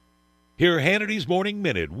Hear Hannity's Morning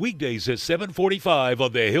Minute weekdays at 7:45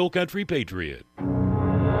 on the Hill Country Patriot.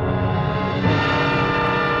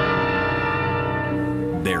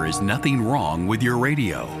 There is nothing wrong with your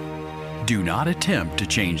radio. Do not attempt to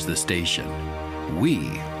change the station.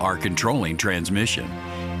 We are controlling transmission.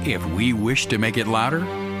 If we wish to make it louder,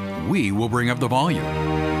 we will bring up the volume.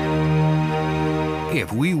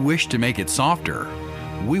 If we wish to make it softer,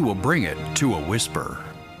 we will bring it to a whisper.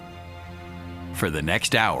 For the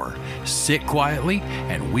next hour, sit quietly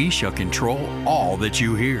and we shall control all that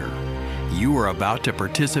you hear. You are about to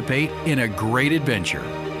participate in a great adventure.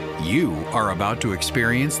 You are about to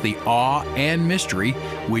experience the awe and mystery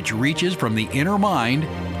which reaches from the inner mind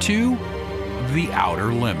to the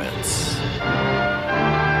outer limits.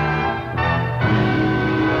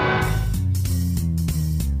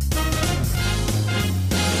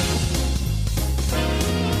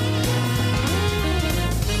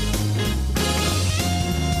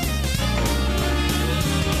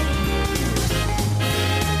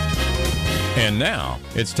 And now,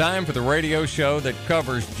 it's time for the radio show that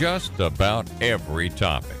covers just about every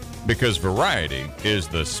topic. Because variety is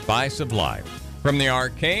the spice of life. From the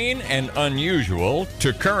arcane and unusual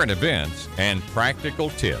to current events and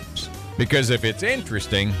practical tips. Because if it's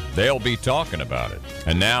interesting, they'll be talking about it.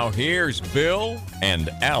 And now here's Bill and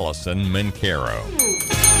Alison Mencarow.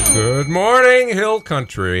 Good morning, Hill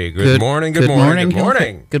Country. Good morning. Good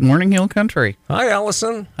morning, Hill Country. Hi,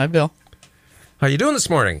 Alison. Hi, Bill. How you doing this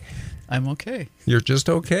morning? I'm okay. You're just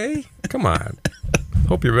okay? Come on.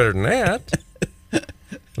 Hope you're better than that. It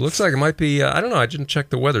looks like it might be, I don't know, I didn't check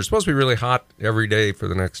the weather. It's supposed to be really hot every day for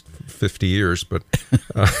the next 50 years, but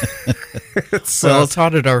it's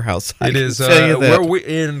hot at our house. It is. Where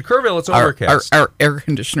in Kerrville, it's overcast. Our air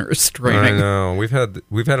conditioner is straining. I know. We've had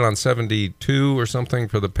it on 72 or something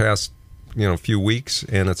for the past, few weeks,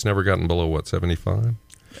 and it's never gotten below, 75?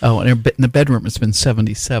 Oh, and in the bedroom, it's been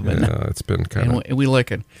 77. Yeah, it's been kind of... And we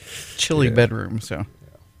like a chilly bedroom, so...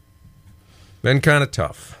 Been kind of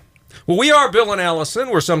tough. Well, we are Bill and Alison.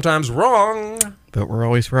 We're sometimes wrong. But we're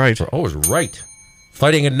always right. We're always right.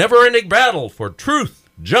 Fighting a never-ending battle for truth,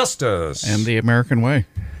 justice. And the American way.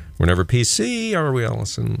 We're never PC, are we,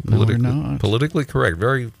 Alison? No, we're not. Politically correct.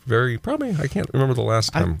 Very, very... Probably, I can't remember the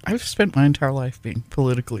last time. I've spent my entire life being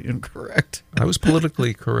politically incorrect. I was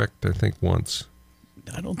politically correct, I think, once.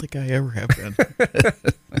 I don't think I ever have been.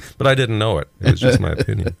 But I didn't know it. It was just my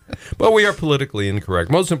opinion. But we are politically incorrect.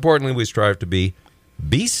 Most importantly, we strive to be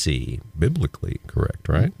BC, biblically correct,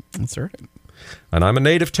 right? That's right. And I'm a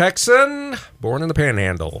native Texan, born in the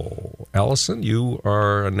Panhandle. Alison, you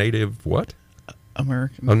are a native what?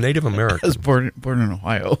 American. A Native American. I was born in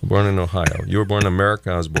Ohio. Born in Ohio. You were born in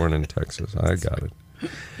America. I was born in Texas. I got it.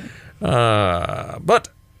 But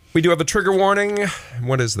we do have a trigger warning.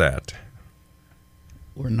 What is that?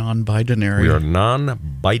 We're non-binary. We are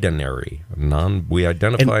non-binary. We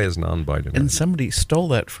identify as non-binary. And somebody stole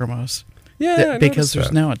that from us. Yeah, because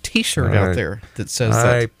there's now a T-shirt out there that says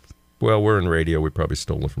that. Well, we're in radio. We probably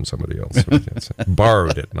stole it from somebody else.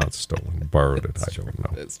 Borrowed it, not stolen. Borrowed it. I don't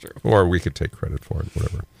know. That's true. Or we could take credit for it,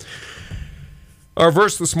 whatever. Our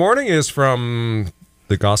verse this morning is from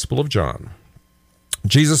the Gospel of John.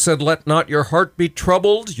 Jesus said, "Let not your heart be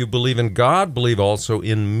troubled. You believe in God, believe also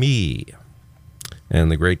in me." And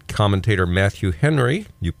the great commentator Matthew Henry,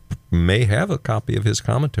 you may have a copy of his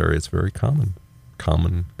commentary. It's very common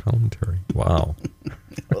commentary. Wow.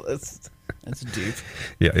 Well, that's deep.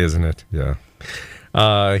 Yeah, isn't it? Yeah.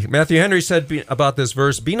 Matthew Henry said about this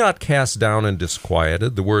verse, "Be not cast down and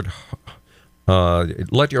disquieted." The word,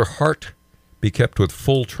 let your heart be kept with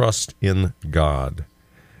full trust in God.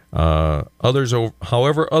 However,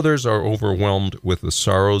 others are overwhelmed with the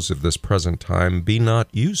sorrows of this present time. Be not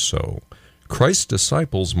you so. Christ's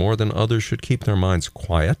disciples, more than others, should keep their minds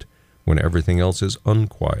quiet when everything else is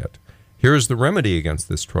unquiet. Here is the remedy against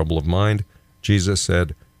this trouble of mind. Jesus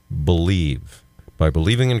said, believe. By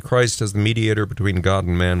believing in Christ as the mediator between God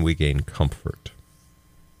and man, we gain comfort.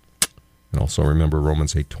 And also remember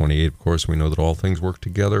Romans 8:28, of course, we know that all things work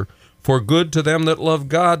together for good to them that love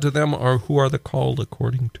God, to them who are the called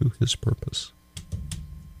according to his purpose.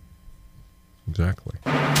 Exactly.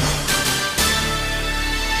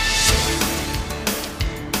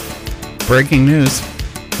 Breaking news.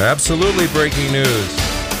 Absolutely breaking news.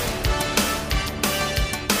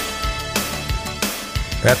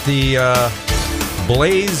 At the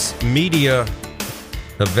Blaze Media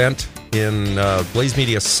event in Blaze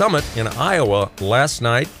Media Summit in Iowa last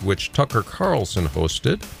night, which Tucker Carlson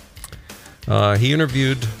hosted, he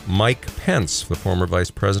interviewed Mike Pence, the former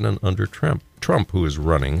vice president under Trump, who is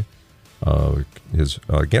running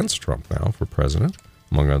against Trump now for president,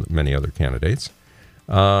 among many other candidates.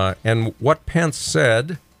 And what Pence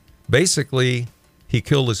said, basically, he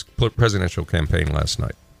killed his presidential campaign last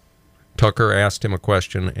night. Tucker asked him a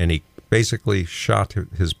question, and he basically shot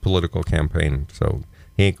his political campaign. So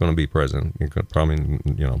he ain't going to be president. He could probably,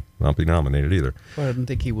 not be nominated either. Well, I didn't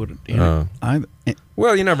think he would.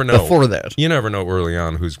 Well, you never know. Before that, you never know early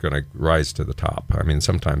on who's going to rise to the top. I mean,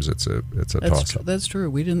 sometimes it's a toss-up. That's true.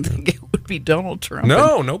 We didn't think it would be Donald Trump.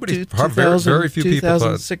 No, nobody. Very few people thought.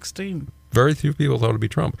 2016. Very few people thought it'd be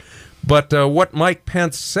Trump. But what Mike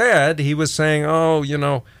Pence said, he was saying,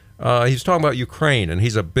 he's talking about Ukraine, and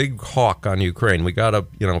he's a big hawk on Ukraine. We gotta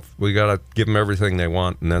give them everything they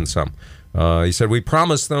want and then some. He said, we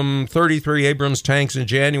promised them 33 Abrams tanks in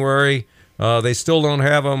January. They still don't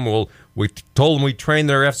have them. Well, we told them we'd train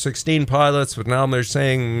their F-16 pilots, but now they're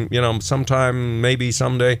saying, sometime, maybe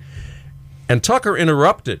someday. And Tucker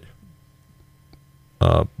interrupted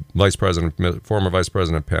former Vice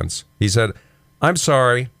President Pence. He said, I'm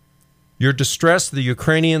sorry, you're distressed the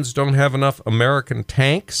Ukrainians don't have enough American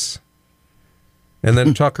tanks? And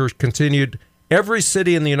then Tucker continued, every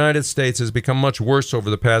city in the United States has become much worse over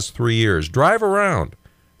the past 3 years. Drive around.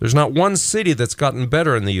 There's not one city that's gotten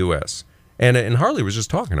better in the U.S. And Harley was just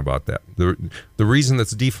talking about that. The reason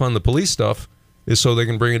that's defund the police stuff is so they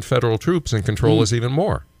can bring in federal troops and control us even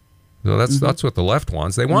more. So that's what the left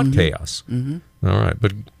wants. They want chaos. All right.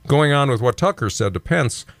 But going on with what Tucker said to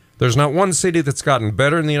Pence, there's not one city that's gotten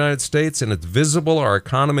better in the United States, and it's visible. Our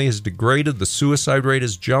economy has degraded. The suicide rate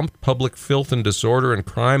has jumped. Public filth and disorder and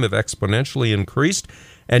crime have exponentially increased.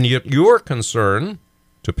 And yet your concern,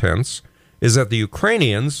 to Pence, is that the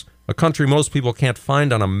Ukrainians, a country most people can't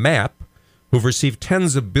find on a map, who've received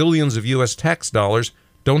tens of billions of U.S. tax dollars,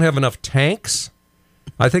 don't have enough tanks?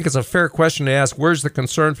 I think it's a fair question to ask, where's the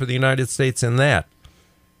concern for the United States in that?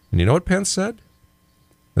 And you know what Pence said?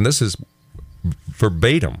 And this is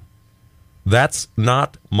verbatim. That's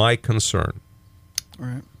not my concern. All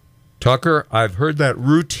right. Tucker, I've heard that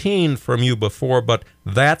routine from you before, but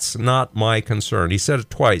that's not my concern. He said it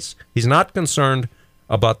twice. He's not concerned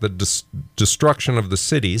about the destruction of the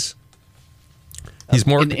cities. He's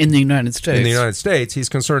more in the United States. In the United States, he's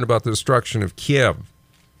concerned about the destruction of Kiev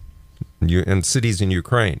and cities in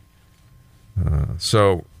Ukraine.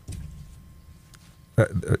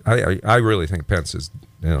 I really think Pence is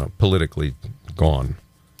politically gone.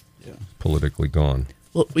 Yeah. Politically gone.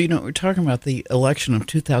 Well, we're talking about the election of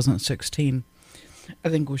 2016. I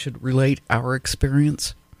think we should relate our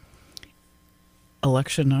experience.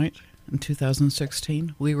 Election night in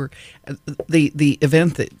 2016, we were the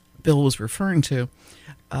event that Bill was referring to,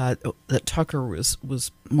 that Tucker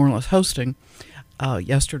was more or less hosting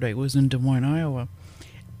yesterday, was in Des Moines, Iowa.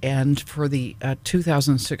 And for the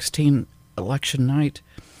 2016 election night,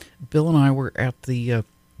 Bill and I were at the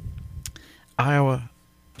Iowa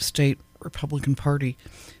State Republican Party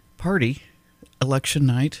election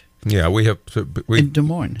night. Yeah, in Des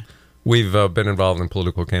Moines. We've been involved in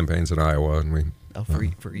political campaigns in Iowa, and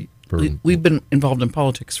we've been involved in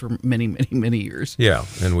politics for many, many, many years. Yeah,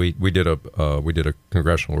 and we did a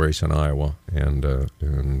congressional race in Iowa, and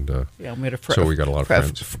yeah, we had so we got a lot of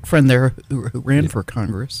friends. Friend there who ran for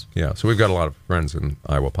Congress. Yeah, so we've got a lot of friends in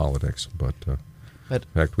Iowa politics. But in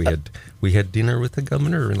fact, we had dinner with the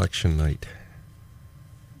governor election night.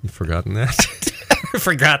 You've forgotten that? I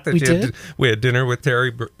forgot that we had dinner with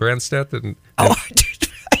Terry Branstad and I did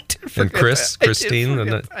and Christine.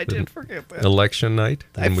 I did forget that. Election night,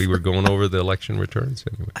 and we were going over the election returns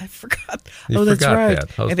anyway. I forgot. That's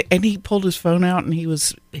right. And he pulled his phone out, and he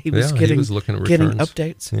was looking at getting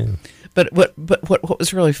updates. Yeah. But what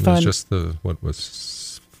was really fun? It was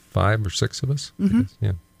just 5 or 6 of us. Mm-hmm.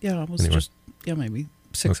 Yeah. Yeah, it was maybe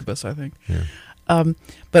 6 of us, I think. Yeah.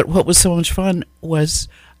 But what was so much fun was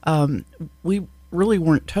we really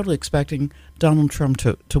weren't totally expecting Donald Trump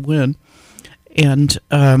to win. And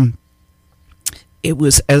it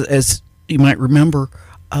was, as you might remember,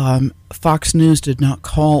 Fox News did not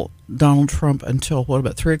call Donald Trump until,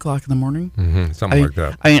 about 3 o'clock in the morning? Mm-hmm, something like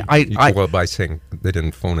that. Well, by saying they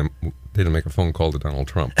didn't phone him, they didn't make a phone call to Donald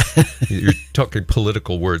Trump. You're talking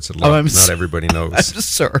political words that not everybody knows. I'm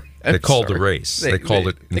sorry. They called the race. They called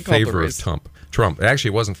it in favor of Trump. Actually,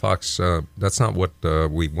 it wasn't Fox. That's not what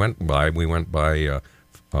we went by. We went by, I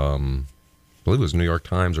believe it was New York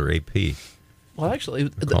Times or AP. Well, actually,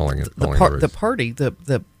 the party,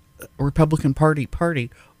 the Republican Party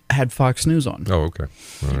had Fox News on. Oh, okay.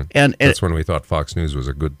 All right. And that's when we thought Fox News was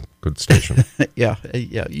a good station. yeah,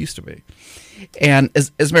 it used to be. And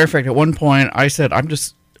as a matter of fact, at one point, I said, why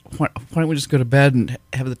don't we just go to bed and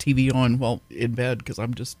have the TV on in bed, because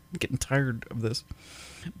I'm just getting tired of this.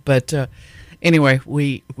 But anyway,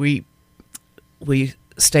 we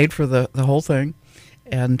stayed for the whole thing,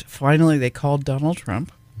 And finally, they called Donald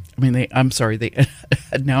Trump. They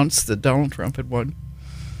announced that Donald Trump had won.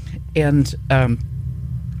 And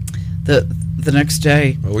the next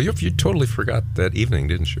day... Oh, you totally forgot that evening,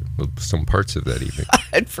 didn't you? Some parts of that evening.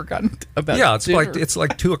 I'd forgotten about dinner. It's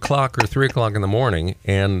like 2 o'clock or 3 o'clock in the morning,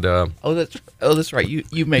 and... that's right.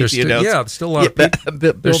 You made the announcement. Yeah, there's still a lot of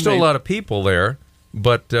people. There's still a lot of people there,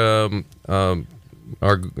 but one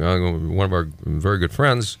of our very good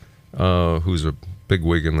friends, who's a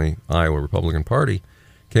bigwig in the Iowa Republican Party,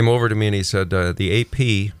 came over to me and he said, the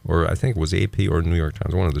AP, or I think it was AP or New York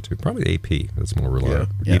Times, one of the two, probably the AP, that's more reliable.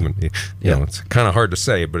 Yeah. Even, it's kind of hard to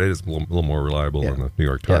say, but it is a little more reliable than the New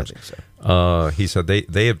York Times. Yeah, I think so. He said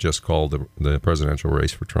they have just called the presidential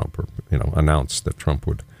race for Trump, or announced that Trump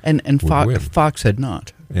would win. Fox had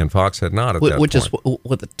not. And Fox had not at that Which point. is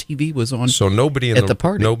what the TV was on. So nobody at the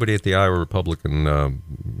party, nobody at the Iowa Republican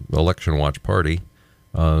Election Watch Party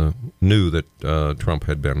knew that Trump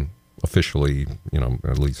had been officially,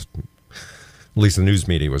 at least the news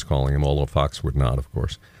media was calling him, although Fox would not, of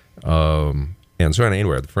course. And so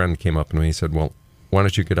anyway, the friend came up to me and he said, "Well, why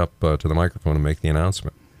don't you get up to the microphone and make the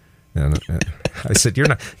announcement?" And I said, "You're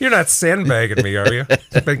not sandbagging me, are you?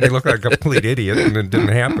 Make me look like a complete idiot." And it didn't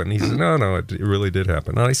happen. He said, "No, it really did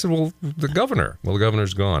happen." And I said, "Well, the governor. Well, the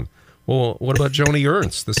governor's gone. Well, what about Joni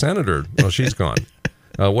Ernst, the senator? Well, she's gone.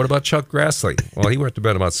 What about Chuck Grassley? Well, he went to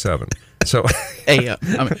bed about 7. So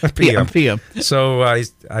PM. So I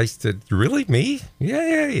said, "Really, me?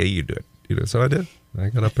 Yeah, you do it. So I did. I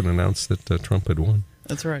got up and announced that Trump had won.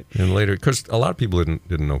 That's right. And later, because a lot of people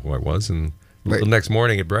didn't know who I was, and the next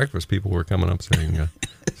morning at breakfast, people were coming up saying,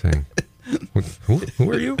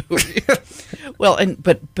 "Who are you?" Well,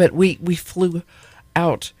 but we flew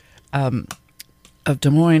out of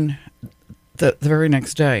Des Moines the very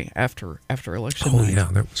next day after election night. Oh yeah,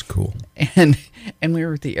 that was cool. And we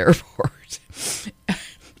were at the airport,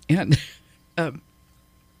 and I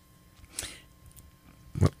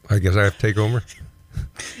guess I have to take over.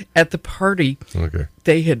 At the party, okay,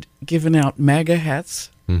 they had given out MAGA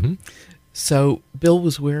hats. Mm-hmm. So Bill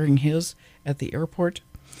was wearing his at the airport,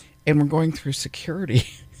 and we're going through security,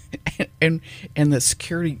 and the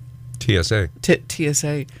security TSA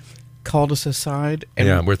called us aside.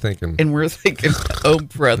 And we're thinking, oh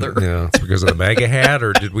brother, yeah, it's because of the MAGA hat,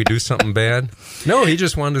 or did we do something bad? No, he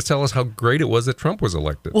just wanted to tell us how great it was that Trump was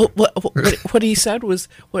elected. Well, what he said was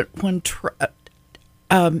when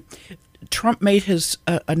Trump made his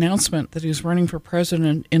announcement that he was running for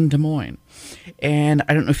president in Des Moines. And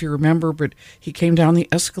I don't know if you remember, but he came down the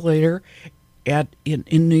escalator in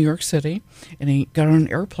New York City, and he got on an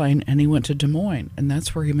airplane, and he went to Des Moines. And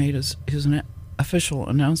that's where he made his official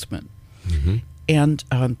announcement. Mm-hmm. And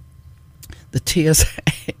the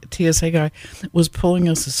TSA guy was pulling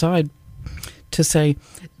us aside to say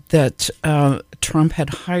that Trump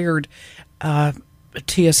had hired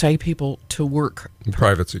TSA people to work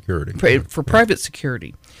private security for private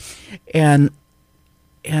security, and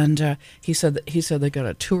he said they got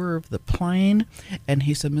a tour of the plane, and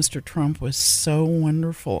he said Mr. Trump was so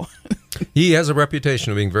wonderful. He has a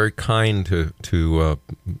reputation of being very kind to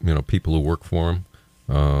people who work for him.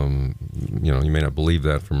 You may not believe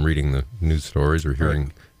that from reading the news stories or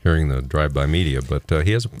hearing the drive-by media, but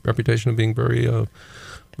he has a reputation of being very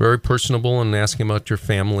personable and asking about your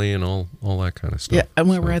family and all that kind of stuff. Yeah, and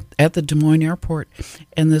we were at the Des Moines airport,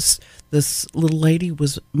 and this little lady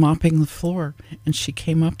was mopping the floor, and she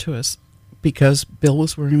came up to us because Bill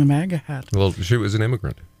was wearing a MAGA hat. Well, she was an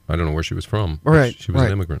immigrant. I don't know where she was from. Right, she was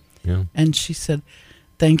an immigrant. Yeah, and she said,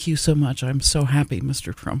 "Thank you so much. I'm so happy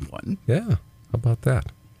Mr. Trump won." Yeah, how about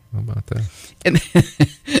that? And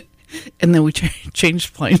then we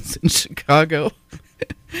changed planes in Chicago.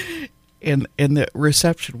 And the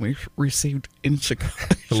reception we received in Chicago,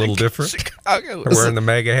 a little different. Chicago, wearing the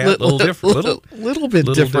MAGA hat, a little different, little bit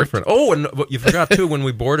different. Oh, and you forgot too when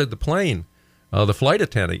we boarded the plane, the flight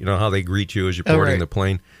attendant. You know how they greet you as you're boarding the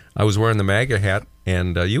plane. I was wearing the MAGA hat,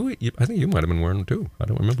 and I think you might have been wearing them too. I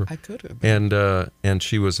don't remember. I could have been. And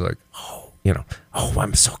she was like,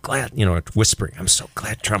 I'm so glad. Whispering, I'm so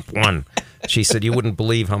glad Trump won. She said, "You wouldn't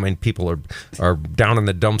believe how many people are down in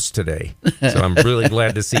the dumps today. So I'm really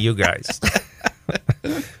glad to see you guys."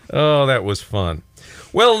 Oh, that was fun.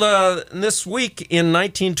 Well, this week in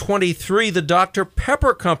 1923, the Dr.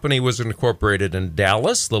 Pepper Company was incorporated in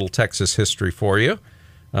Dallas. Little Texas history for you.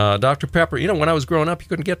 Dr. Pepper, when I was growing up, you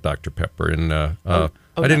couldn't get Dr. Pepper. And I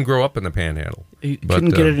didn't grow up in the Panhandle. You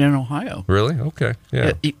couldn't get it in Ohio. Really? Okay.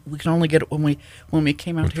 Yeah. We could only get it when we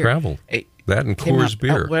came out here. Traveled. That and Coors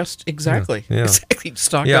beer. Out west, exactly. Yeah. Exactly.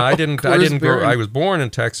 Stocked yeah, up I didn't Coors grow. beer. I was born in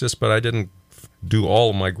Texas, but I didn't do all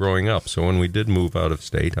of my growing up. So when we did move out of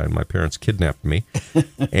state, my parents kidnapped me,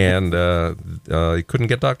 and I couldn't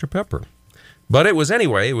get Dr. Pepper. But it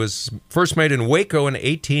was first made in Waco in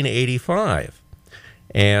 1885.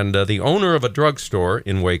 And the owner of a drugstore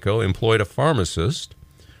in Waco employed a pharmacist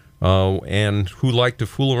and who liked to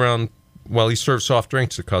fool around. Well, he served soft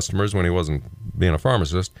drinks to customers when he wasn't being a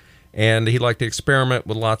pharmacist. And he liked to experiment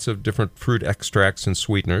with lots of different fruit extracts and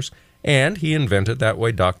sweeteners. And he invented that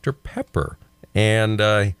way Dr. Pepper. And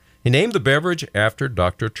he named the beverage after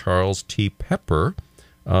Dr. Charles T. Pepper,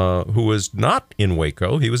 who was not in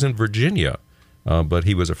Waco. He was in Virginia. But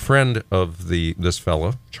he was a friend of this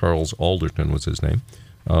fella. Charles Alderton was his name.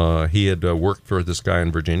 He had worked for this guy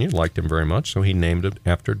in Virginia, liked him very much, so he named it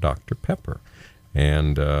after Dr. Pepper.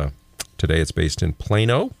 And today it's based in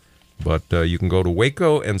Plano, but you can go to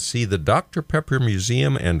Waco and see the Dr. Pepper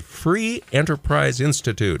Museum and Free Enterprise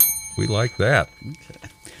Institute. We like that. Okay.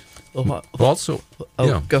 Well, Also,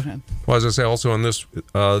 yeah. Go ahead. Well, as I say, also in this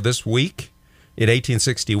week, in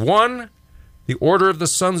 1861, the Order of the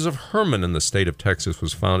Sons of Herman in the state of Texas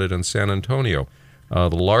was founded in San Antonio, the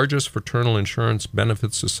largest fraternal insurance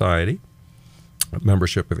benefit society, a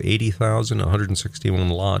membership of 80,000, 161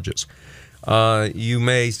 lodges. You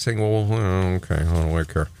may say, well, okay, I don't really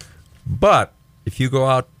care. But if you go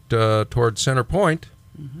out towards Center Point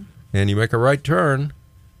and you make a right turn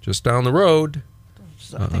just down the road,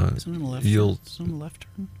 I think it's in the left. It's in the left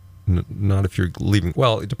turn. Not if you're leaving.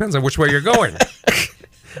 Well, it depends on which way you're going.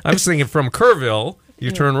 I was thinking from Kerrville,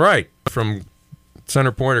 you turn right. From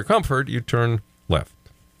Center Point or Comfort, you turn left.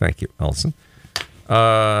 Thank you, Alison.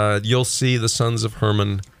 You'll see the Sons of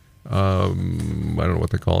Herman, I don't know what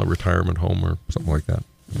they call it, retirement home or something like that,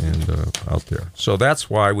 and out there. So that's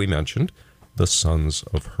why we mentioned the Sons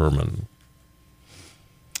of Herman.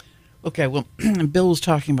 Okay, well, Bill was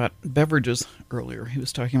talking about beverages earlier. He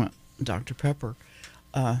was talking about Dr. Pepper.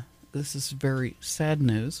 This is very sad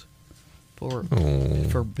news for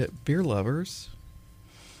beer lovers.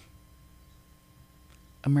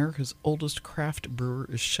 America's oldest craft brewer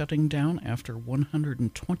is shutting down after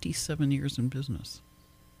 127 years in business.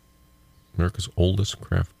 America's oldest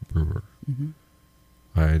craft brewer. Mm-hmm.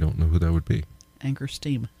 I don't know who that would be. Anchor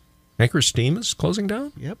Steam. Anchor Steam is closing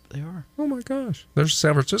down? Yep, they are. Oh, my gosh. They're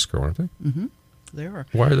San Francisco, aren't they? Mm-hmm. They are.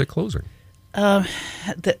 Why are they closing? They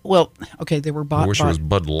were bought. I wish it was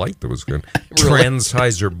Bud Light that was good.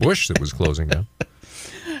 Anheuser-Busch that was closing down.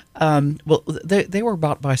 They were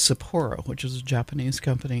bought by Sapporo, which is a Japanese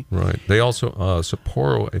company. Right. They also,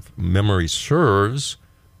 Sapporo, if memory serves,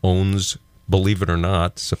 owns, believe it or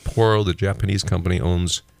not, Sapporo, the Japanese company,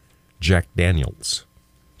 owns Jack Daniels.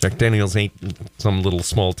 Jack Daniels ain't some little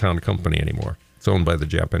small town company anymore. It's owned by the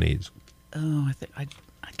Japanese. Oh, I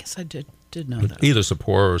guess I did know that. Either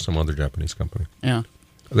Sapporo or some other Japanese company. Yeah.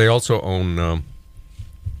 They also own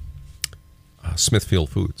Smithfield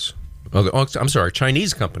Foods. I'm sorry,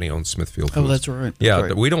 Chinese company owns Smithfield Foods. Oh, that's right. Yeah,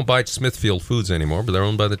 right. We don't buy Smithfield Foods anymore, but they're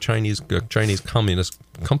owned by the Chinese Communist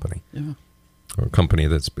company. Yeah. Or a company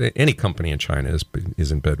any company in China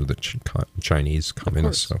is in bed with the Chinese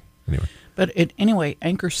communists. So anyway. But anyway,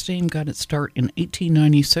 Anchor Steam got its start in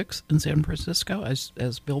 1896 in San Francisco,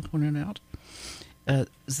 as Bill pointed out.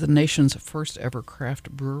 It's the nation's first ever craft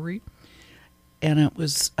brewery. And it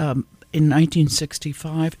was, in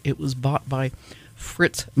 1965, it was bought by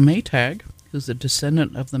Fritz Maytag, who's a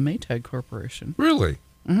descendant of the Maytag Corporation. Really?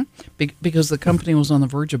 Mm-hmm. Because the company was on the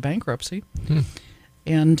verge of bankruptcy.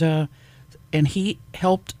 And he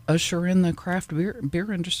helped usher in the craft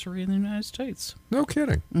beer industry in the United States. No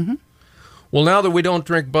kidding. Mm-hmm. Well, now that we don't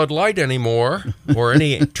drink Bud Light anymore, or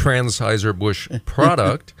any Anheuser-Busch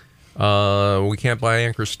product, we can't buy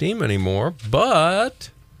Anchor Steam anymore, but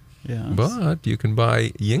you can buy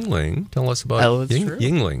Yuengling. Tell us about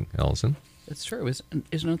Yuengling, Alison. It's true. Isn't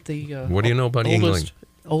it the what do you know about Yuengling?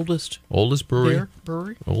 Oldest brewery?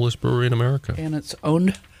 brewery? Oldest brewery in America. And it's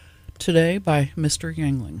owned today by Mr.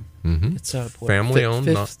 Yuengling. Mm-hmm. It's a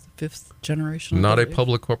family-owned. Fifth generation. Not a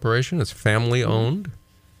public corporation. It's family-owned. Mm-hmm.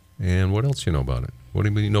 And what else you know about it? What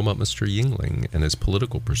do you know about Mr. Yuengling and his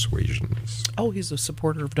political persuasions? Oh, he's a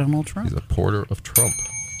supporter of Donald Trump. He's a supporter of Trump.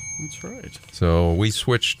 That's right. So we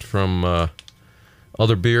switched from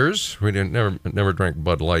other beers. We never drank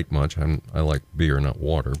Bud Light much. I like beer, not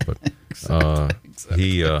water. But exactly.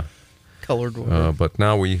 He colored water. but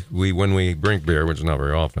now we when we drink beer, which is not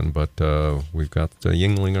very often, but we've got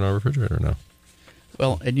Yuengling in our refrigerator now.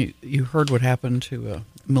 Well, and you heard what happened to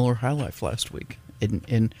Miller High Life last week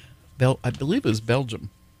in I believe it was Belgium.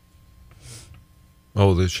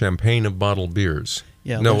 Oh, the champagne of bottled beers.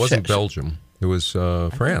 Yeah. No, it wasn't Belgium. It was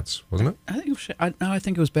France, wasn't it? I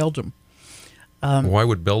think it was Belgium. Why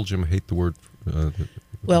would Belgium hate the word?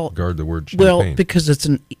 Guard the word champagne. Well, because it's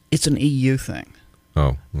an EU thing.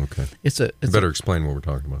 Oh, okay. It's better explain what we're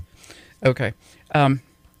talking about. Okay.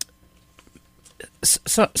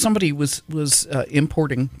 Somebody was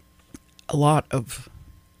importing a lot of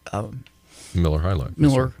Miller High Life.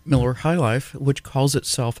 Miller High Life, which calls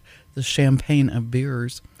itself the champagne of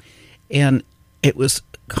beers, and it was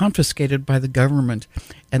confiscated by the government,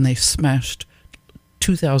 and they smashed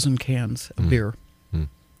 2,000 cans of beer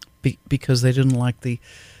because they didn't like the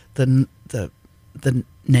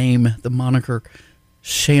name, the moniker,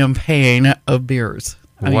 champagne of beers.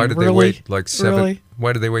 Why did they wait Really?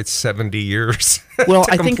 Why did they wait 70 years Well,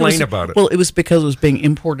 to I think complain about it? Well, it was because it was being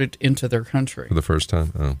imported into their country. For the first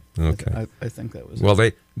time? Oh, okay. I think that was Well,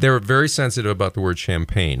 they're very sensitive about the word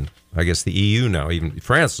champagne. I guess the EU now, even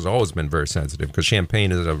France has always been very sensitive because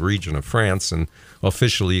Champagne is a region of France, and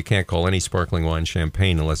officially you can't call any sparkling wine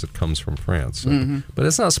champagne unless it comes from France. So. But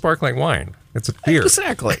it's not sparkling wine. It's a beer.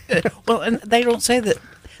 Exactly. Well, and they don't say that.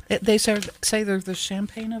 They say they're the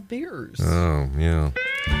champagne of beers. Oh, yeah.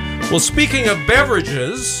 Well, speaking of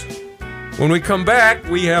beverages, when we come back,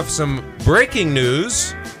 we have some breaking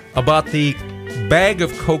news about the bag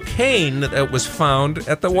of cocaine that was found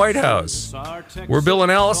at the White House. We're Bill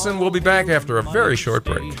and Alison. We'll be back after a very short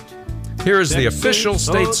break. Here is the official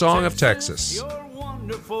state song of Texas. You're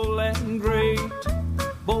wonderful and great,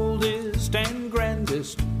 boldest and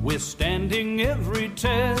grandest, withstanding every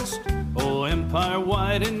test. Oh, empire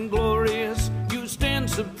wide and glorious, you stand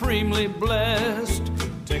supremely blessed.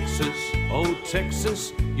 Texas, oh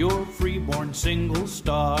Texas, your freeborn single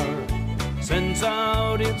star sends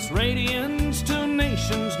out its radiance to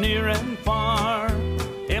nations near and far.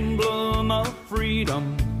 Emblem of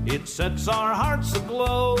freedom, it sets our hearts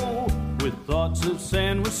aglow with thoughts of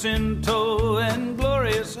San Jacinto and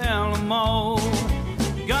glorious Alamo.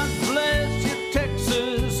 God bless you,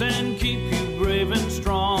 Texas, and keep you brave and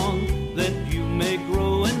strong, that you may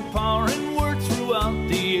grow in power and worth throughout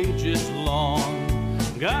the ages long.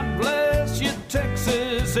 God bless you,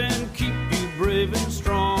 Texas, and keep you brave and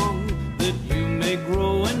strong, that you may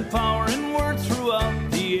grow in power and worth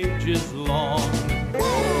throughout the ages long.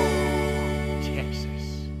 Texas.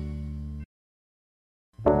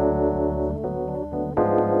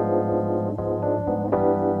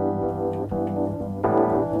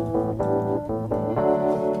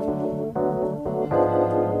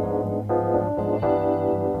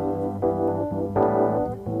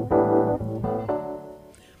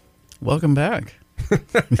 Welcome back.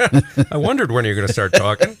 I wondered when you were going to start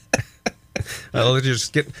talking. I'll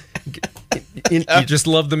just you just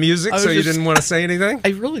love the music, so you didn't want to say anything? I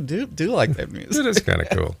really do like that music. It is kind of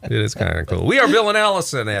cool. It is kind of cool. We are Bill and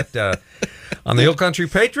Allison at on the Hill Country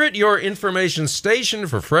Patriot, your information station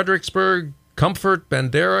for Fredericksburg, Comfort,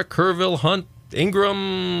 Bandera, Kerrville, Hunt,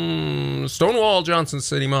 Ingram, Stonewall, Johnson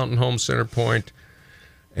City, Mountain Home, Center Point,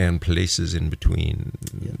 and places in between.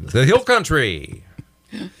 The Hill Country.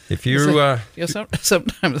 If you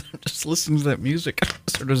sometimes I'm just listening to that music, I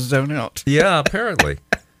sort of zone out. Yeah, apparently.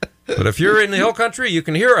 But if you're in the Hill Country, you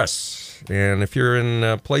can hear us. And if you're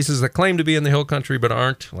in places that claim to be in the Hill Country but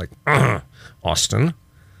aren't, like Austin,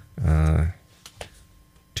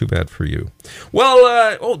 too bad for you.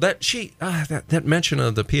 Well, that mention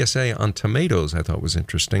of the PSA on tomatoes I thought was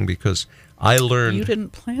interesting because I learned... You didn't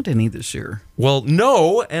plant any this year. Well,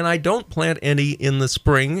 no, and I don't plant any in the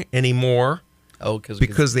spring anymore. Oh,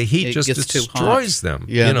 because the heat just destroys them.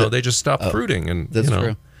 Yeah, they just stop fruiting, and that's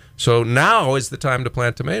true. So now is the time to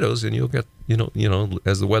plant tomatoes, and you'll get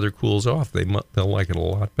as the weather cools off, they'll like it a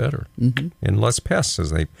lot better and less pests, as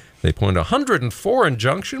they point. 104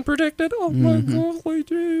 injunction predicted. Oh my golly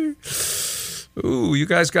gee! Ooh, you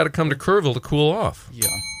guys got to come to Kerrville to cool off. Yeah,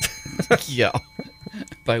 yeah.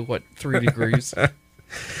 By what, 3 degrees?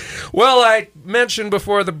 Well, I mentioned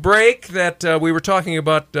before the break that we were talking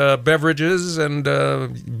about beverages and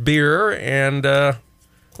beer, and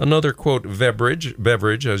another, quote,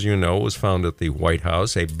 beverage, as you know, was found at the White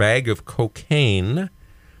House. A bag of cocaine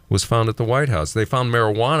was found at the White House. They found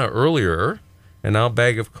marijuana earlier, and now a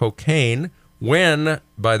bag of cocaine when,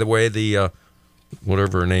 by the way, the,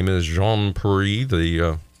 whatever her name is, Jean Pierre,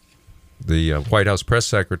 the White House press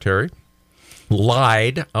secretary,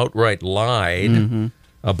 outright lied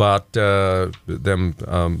about the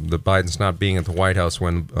Bidens not being at the White House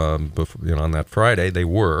when, on that Friday. They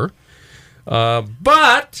were.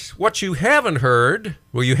 But what you haven't heard,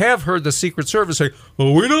 you have heard the Secret Service say,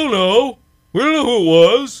 "Oh, we don't know. We don't know who it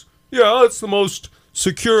was. Yeah, it's one of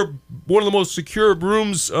the most secure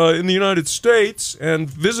rooms in the United States, and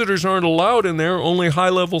visitors aren't allowed in there, only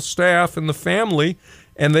high-level staff and the family."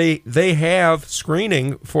 and they have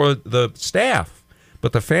screening for the staff,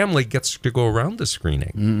 but the family gets to go around the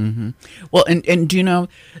screening. Mm-hmm. Well, and do you know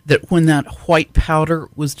that when that white powder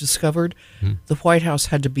was discovered, the White House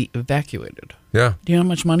had to be evacuated? Yeah. Do you know how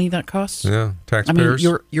much money that costs? Yeah, I mean, taxpayers.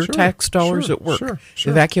 your Sure, tax dollars sure, at work,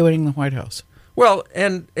 sure. evacuating the White House. Well,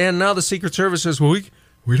 and now the Secret Service says, well,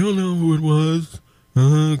 we don't know who it was.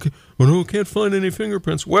 We can't find any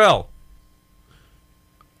fingerprints. Well,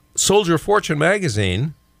 Soldier of Fortune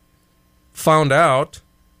magazine found out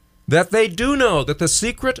that they do know that the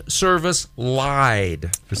Secret Service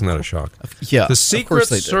lied. Isn't that a shock? Yeah, the Secret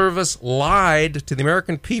Service lied to the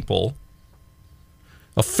American people.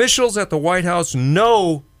 Officials at the White House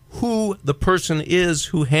know who the person is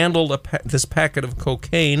who handled this packet of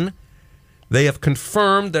cocaine. They have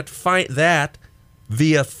confirmed that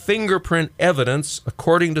via fingerprint evidence,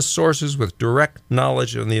 according to sources with direct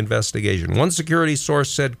knowledge of the investigation. One security source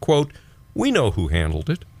said, quote, "We know who handled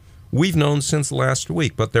it. We've known since last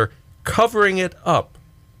week, but they're covering it up.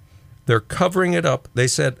 They're covering it up." They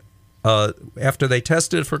said after they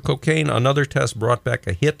tested for cocaine, another test brought back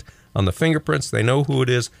a hit on the fingerprints. They know who it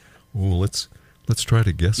is. Oh, let's try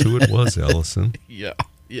to guess who it was, Allison. Yeah.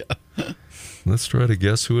 Let's try to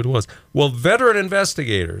guess who it was. Well, veteran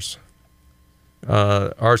investigators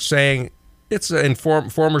are saying and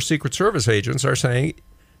former Secret Service agents are saying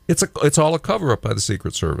it's all a cover-up by the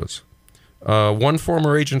Secret Service. One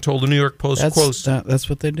former agent told the New York Post, quote, that's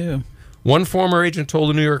what they do. One former agent told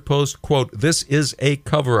the New York Post, quote, "This is a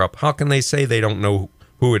cover-up. How can they say they don't know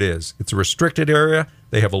who it is? It's a restricted area.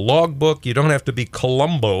 They have a logbook. You don't have to be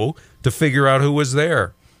Columbo to figure out who was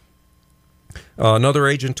there." Another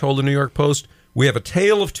agent told the New York Post, "We have a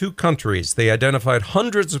tale of two countries. They identified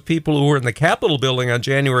hundreds of people who were in the Capitol building on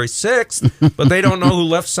January 6th, but they don't know who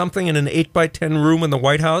left something in an 8x10 room in the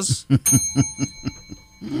White House."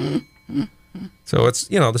 So it's,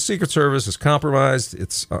 the Secret Service is compromised.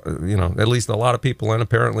 It's, at least a lot of people in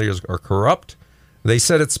apparently are corrupt. They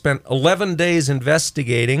said it spent 11 days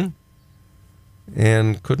investigating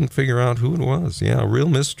and couldn't figure out who it was. Yeah, real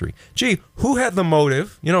mystery. Gee, who had the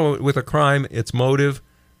motive? With a crime, it's motive,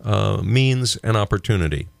 means, and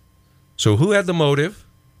opportunity. So who had the motive,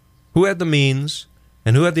 who had the means,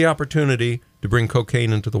 and who had the opportunity to bring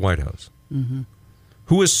cocaine into the White House? Mm-hmm.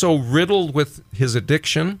 Who is so riddled with his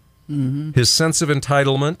addiction, his sense of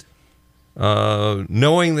entitlement,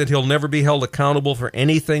 knowing that he'll never be held accountable for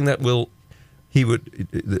anything that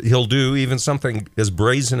he'll do, even something as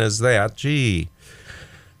brazen as that. Gee,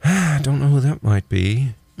 I don't know who that might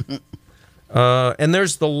be. And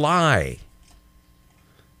there's the lie.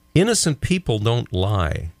 Innocent people don't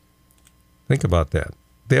lie. Think about that.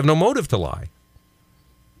 They have no motive to lie.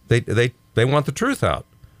 They want the truth out.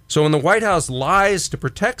 So when the White House lies to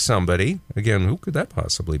protect somebody, again, who could that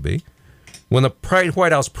possibly be? When the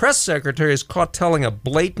White House press secretary is caught telling a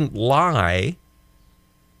blatant lie,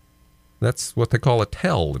 that's what they call a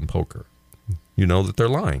tell in poker. You know that they're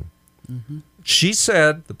lying. Mm-hmm. She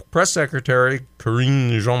said, the press secretary,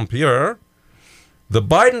 Karine Jean-Pierre, the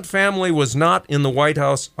Biden family was not in the White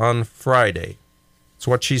House on Friday. That's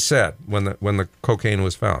what she said when the cocaine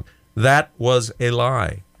was found. That was a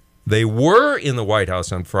lie. They were in the White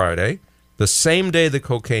House on Friday, the same day the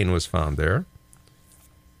cocaine was found there.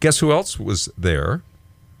 Guess who else was there?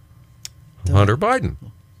 Hunter Biden.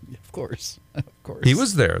 Of course. He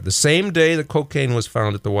was there the same day the cocaine was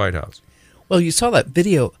found at the White House. Well, you saw that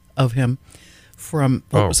video of him from,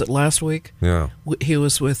 was it, last week? Yeah. He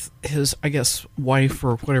was with his, I guess, wife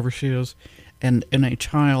or whatever she is, and a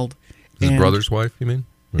child. His brother's wife, you mean?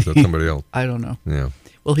 Or is that somebody else? I don't know. Yeah.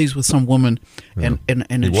 Well, he's with some woman, and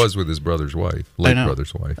he was with his brother's wife, late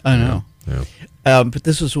brother's wife. I know. Yeah. But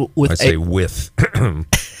this was with. I say with.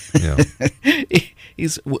 Yeah.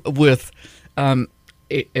 He's with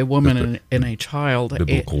a woman and a child.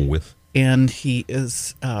 Biblical with. And he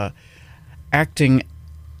is acting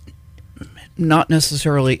not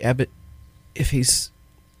necessarily as if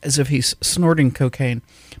he's snorting cocaine,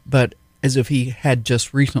 but as if he had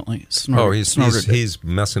just recently snorted. He's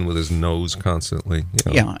messing with his nose constantly.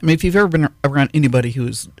 Yeah, I mean, if you've ever been around anybody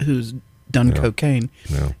who's done cocaine,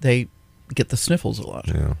 they get the sniffles a lot.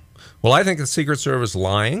 Yeah. Well, I think the Secret Service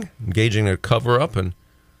lying, engaging in a cover-up, and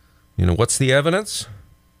what's the evidence?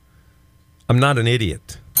 I'm not an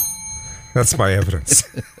idiot. That's my evidence.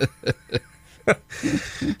 I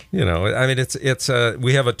mean, it's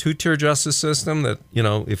we have a two-tier justice system that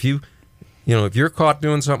if you're caught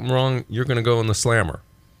doing something wrong, you're going to go in the slammer,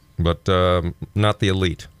 but not the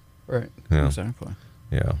elite. Right. Yeah. Exactly.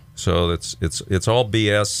 Yeah. So it's all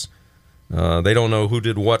BS. They don't know who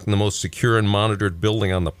did what in the most secure and monitored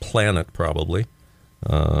building on the planet, probably.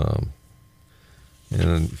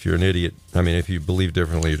 And if you're an idiot, if you believe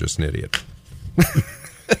differently, you're just an idiot.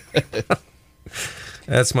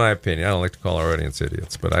 That's my opinion. I don't like to call our audience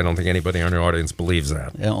idiots, but I don't think anybody in our audience believes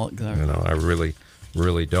that. Yeah, exactly. I really,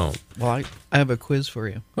 really don't. Well, I have a quiz for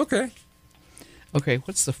you. Okay. Okay,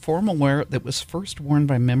 what's the formal wear that was first worn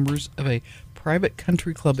by members of a private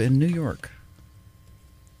country club in New York?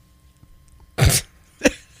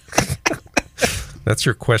 That's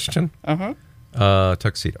your question? Uh-huh.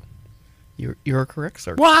 Tuxedo. You're correct,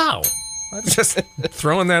 sir. Wow! I'm just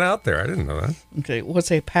throwing that out there. I didn't know that. Okay,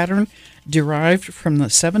 what's a pattern derived from the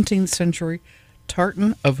 17th century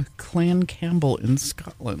tartan of Clan Campbell in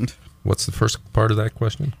Scotland? What's the first part of that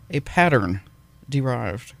question? A pattern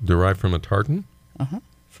derived. Derived from a tartan?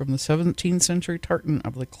 From the 17th century tartan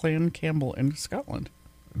of the Clan Campbell in Scotland.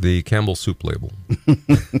 The Campbell soup label. I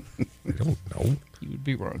don't know. You would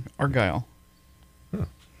be wrong. Argyle. Oh,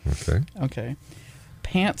 okay. Okay.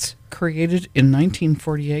 Pants created in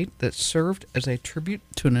 1948 that served as a tribute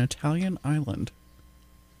to an Italian island.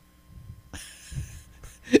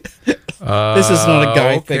 This is not a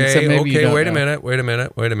guy thing, so maybe you don't wait know.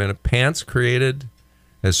 a minute. Pants created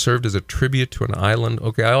has served as a tribute to an island.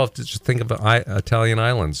 Okay, I'll have to just think of Italian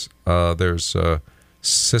islands. There's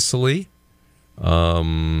Sicily.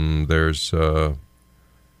 There's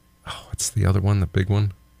what's the other one? The big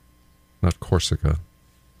one? Not Corsica.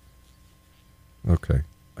 Okay,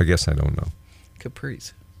 I guess I don't know.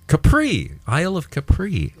 Capri's. Capri, Isle of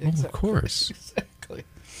Capri. Exactly. Oh, of course. Exactly.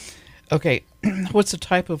 Okay, what's a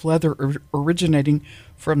type of leather originating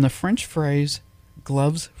from the French phrase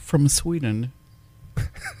 "gloves from Sweden"?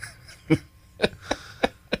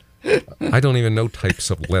 I don't even know types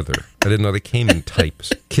of leather. I didn't know they came in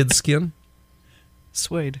types. Kid skin?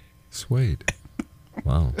 Suede. Suede.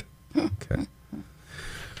 Wow. Okay.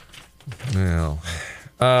 Well,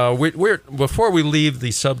 we're before we leave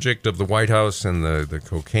the subject of the White House and the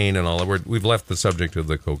cocaine and all that, we've left the subject of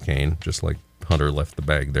the cocaine, just like Hunter left the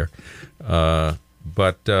bag there.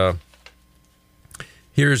 But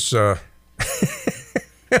here's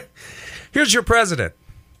here's your president.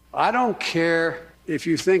 I don't care if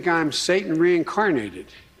you think I'm Satan reincarnated.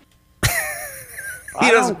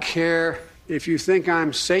 I don't care if you think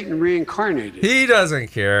I'm Satan reincarnated. He doesn't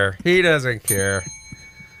care. He doesn't care.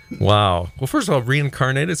 Wow. Well, first of all,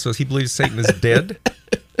 reincarnated, so he believes Satan is dead?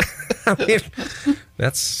 I mean,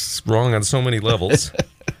 that's wrong on so many levels.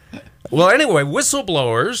 Well, anyway,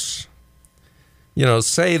 whistleblowers,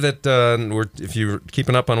 say that if you're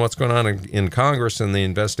keeping up on what's going on in Congress and the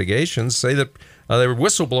investigations, say that there were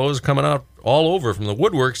whistleblowers coming out all over from the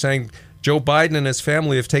woodwork saying Joe Biden and his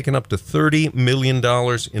family have taken up to $30 million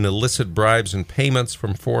in illicit bribes and payments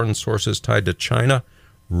from foreign sources tied to China,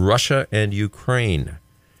 Russia, and Ukraine.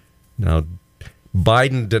 Now,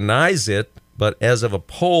 Biden denies it, but as of a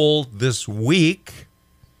poll this week,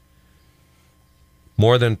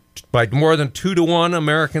 by more than 2-1,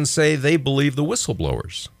 Americans say they believe the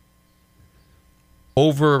whistleblowers.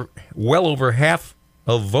 Well over half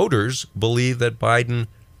of voters believe that Biden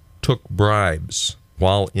took bribes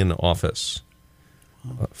while in office.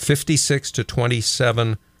 56 to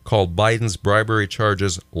 27 called Biden's bribery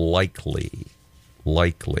charges likely.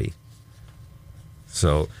 Likely.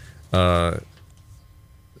 So,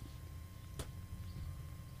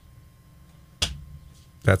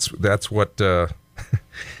 that's what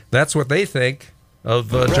that's what they think of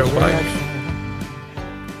Joe Biden.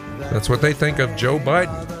 That's what they think of Joe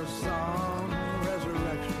Biden.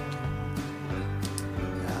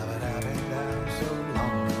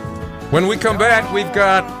 When we come back, we've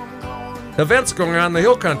got events going on in the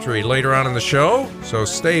Hill Country later on in the show, so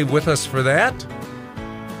stay with us for that.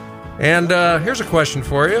 And here's a question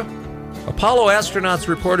for you. Apollo astronauts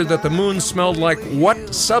reported that the moon smelled like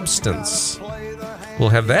what substance? We'll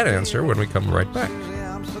have that answer when we come right back.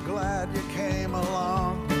 I'm so glad you came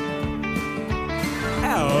along.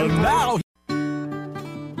 And now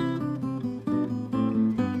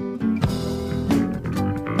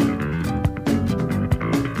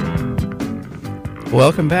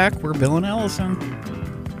Welcome back. We're Bill and Alison.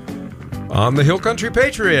 On the Hill Country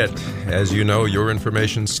Patriot, as you know, your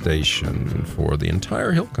information station for the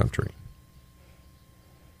entire Hill Country.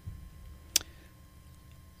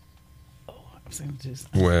 Oh, I was going to do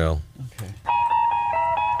that. Well, Okay.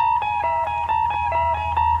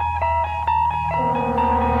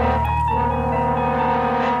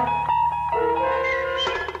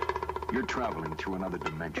 You're traveling through another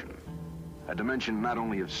dimension. A dimension not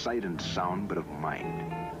only of sight and sound, but of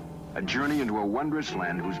mind. A journey into a wondrous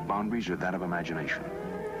land whose boundaries are that of imagination.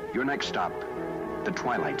 Your next stop, the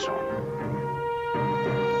Twilight Zone.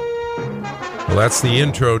 Well, that's the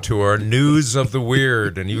intro to our News of the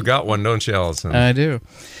Weird, and you got one, don't you, Alison? I do.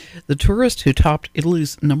 The tourist who topped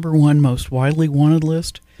Italy's #1 most widely wanted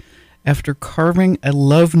list after carving a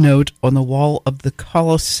love note on the wall of the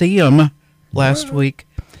Colosseum last week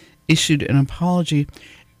issued an apology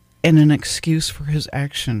and an excuse for his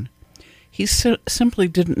action. He simply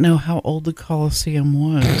didn't know how old the Colosseum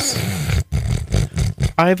was.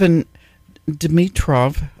 Ivan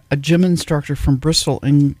Dimitrov, a gym instructor from Bristol,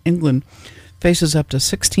 England, faces up to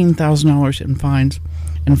 $16,000 in fines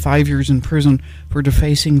and 5 years in prison for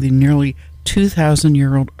defacing the nearly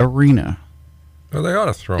 2,000-year-old arena. Well, they ought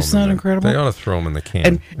to throw him. Isn't that incredible? They ought to throw him in the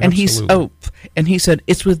can. And he said,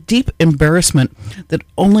 it's with deep embarrassment that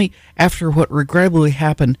only after what regrettably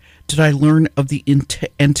happened did I learn of the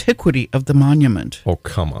antiquity of the monument. Oh,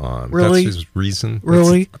 come on! Really? That's his reason.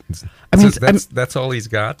 Really? That's all he's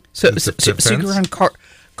got. So you go around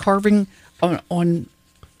carving on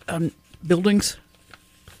buildings.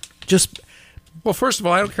 Just well, first of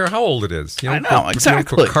all, I don't care how old it is. I know exactly. You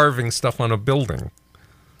don't put carving stuff on a building,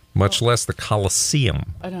 much less the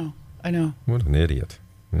Colosseum. I know. What an idiot!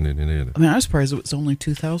 An idiot. I mean, I was surprised it was only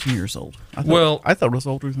 2,000 years old. I thought it was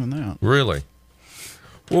older than that. Really?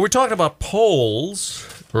 Well, we talked about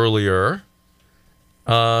polls earlier,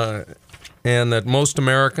 and that most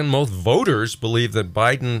voters believe that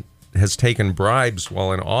Biden has taken bribes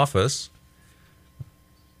while in office.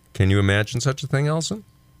 Can you imagine such a thing, Alison?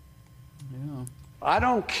 Yeah. I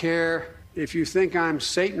don't care if you think I'm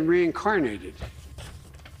Satan reincarnated.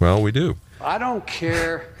 Well, we do. I don't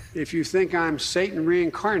care if you think I'm Satan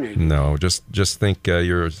reincarnated. No, just think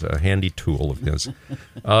you're a handy tool of his.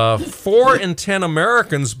 4 in 10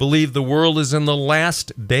 Americans believe the world is in the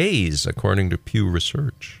last days, according to Pew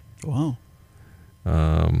Research. Wow.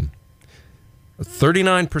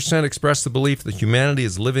 39% express the belief that humanity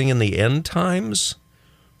is living in the end times.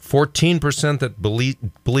 14% that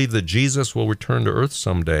believe that Jesus will return to Earth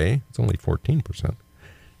someday. It's only 14%.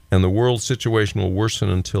 And the world situation will worsen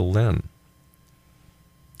until then.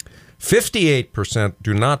 58%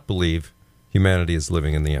 do not believe humanity is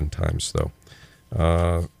living in the end times, though.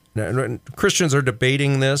 Christians are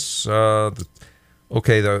debating this. Haven't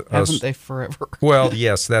they forever? Well,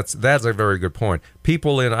 yes, that's a very good point.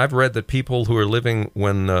 I've read that people who are living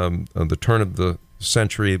when the turn of the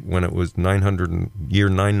century, when it was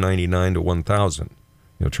 999 to 1000,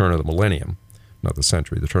 turn of the millennium, not the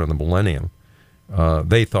century, the turn of the millennium,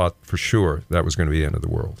 they thought for sure that was going to be the end of the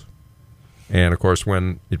world. And, of course,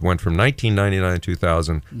 when it went from 1999 to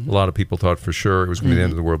 2000, a lot of people thought for sure it was going to be the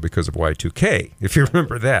end of the world because of Y2K, if you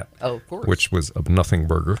remember that. Oh, of course. Which was a nothing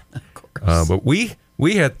burger. Of course. But we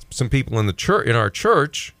had some people in our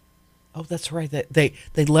church. Oh, that's right. They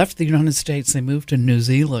left the United States. They moved to New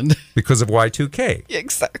Zealand. Because of Y2K.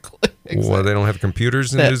 Exactly. Well, they don't have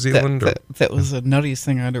computers in New Zealand? That was the nuttiest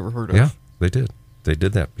thing I'd ever heard of. Yeah, they did. They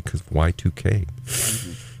did that because of Y2K.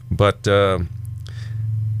 But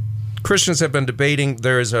Christians have been debating.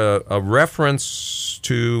 There is a reference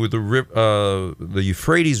to the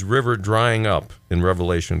Euphrates River drying up in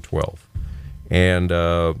Revelation 12. And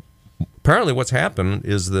apparently what's happened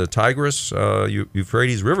is the Tigris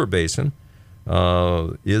Euphrates River basin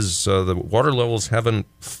the water levels haven't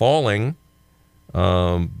falling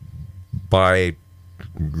by a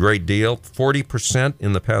great deal, 40%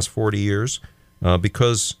 in the past 40 years,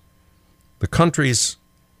 because the countries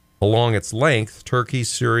along its length, Turkey,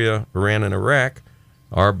 Syria, Iran, and Iraq,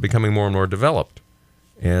 are becoming more and more developed.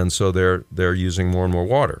 And so they're using more and more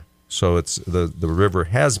water. So it's the river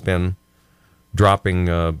has been dropping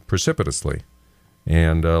precipitously.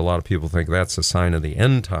 And a lot of people think that's a sign of the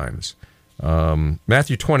end times.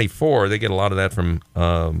 Matthew 24, they get a lot of that from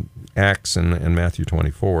Acts and Matthew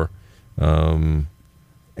 24.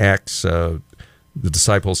 Acts, the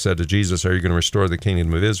disciples said to Jesus, "Are you going to restore the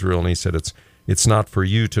kingdom of Israel?" And he said, It's not for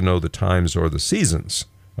you to know the times or the seasons.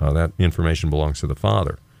 That information belongs to the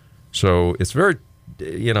Father. So it's very,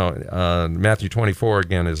 Matthew 24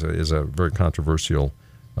 again is a very controversial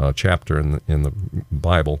chapter in the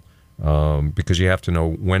Bible because you have to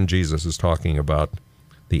know when Jesus is talking about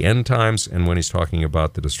the end times and when he's talking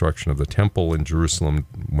about the destruction of the temple in Jerusalem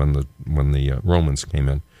when the Romans came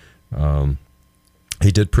in.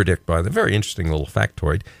 He did predict, by the very interesting little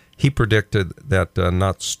factoid, he predicted that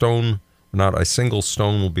not a single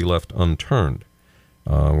stone will be left unturned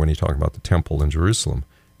when he talked about the temple in Jerusalem.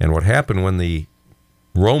 And what happened when the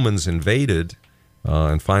Romans invaded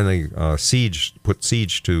and finally put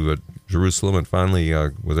siege to Jerusalem and finally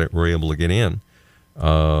were able to get in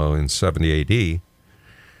 70 A.D.,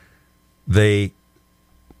 they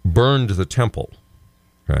burned the temple,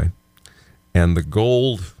 okay? And the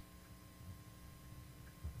gold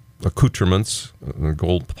accoutrements,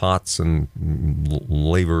 gold pots and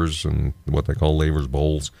lavers and what they call lavers,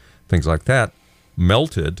 bowls, things like that,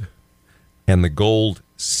 melted, and the gold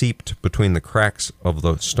seeped between the cracks of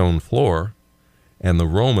the stone floor, and the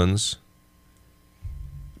Romans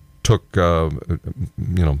took,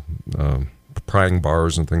 prying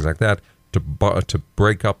bars and things like that to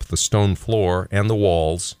break up the stone floor and the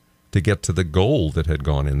walls to get to the gold that had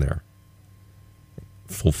gone in there,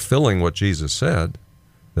 fulfilling what Jesus said,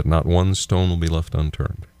 that not one stone will be left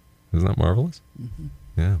unturned. Isn't that marvelous? Mm-hmm.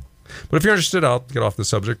 Yeah. But if you're interested, I'll get off the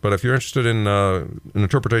subject, but if you're interested in an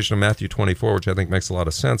interpretation of Matthew 24, which I think makes a lot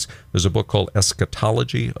of sense, there's a book called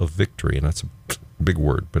Eschatology of Victory, and that's a big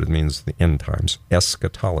word, but it means the end times.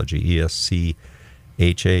 Eschatology,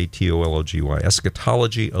 E-S-C-H-A-T-O-L-O-G-Y.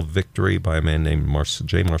 Eschatology of Victory by a man named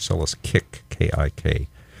J. Marcellus Kick, K-I-K.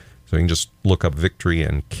 So you can just look up Victory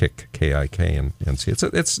and Kick, K-I-K, and see.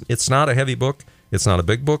 It's not a heavy book. It's not a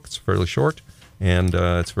big book. It's fairly short, and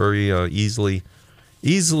it's very easily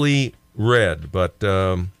read. But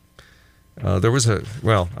there was I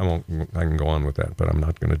can go on with that, but I'm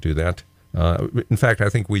not going to do that. In fact, I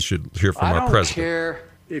think we should hear from our president. I don't care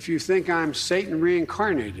if you think I'm Satan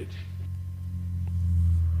reincarnated.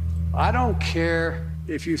 I don't care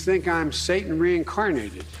if you think I'm Satan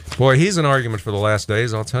reincarnated. Boy, he's an argument for the last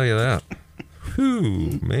days, I'll tell you that.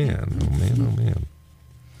 Whew, man, oh man, oh man.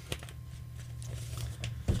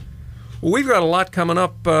 Well, we've got a lot coming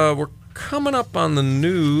up. We're coming up on the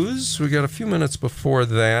news. We got a few minutes before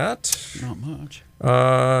that. Not much.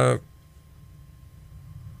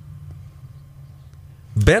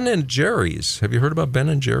 Ben and Jerry's. Have you heard about Ben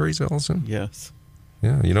and Jerry's, Alison? Yes.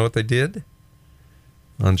 Yeah. You know what they did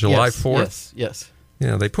on July 4th? Yes.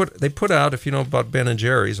 Yeah, they put out, if you know about Ben and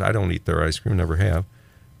Jerry's, I don't eat their ice cream, never have.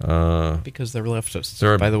 Because they're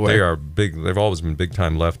leftists, by the way. They are big. They've always been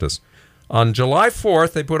big-time leftists. On July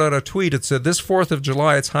 4th, they put out a tweet. It said, "This 4th of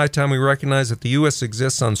July, it's high time we recognize that the U.S.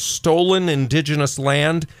 exists on stolen indigenous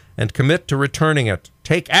land and commit to returning it.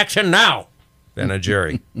 Take action now, Ben and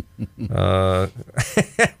Jerry." Well,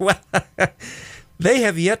 they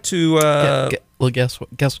have yet to... well, guess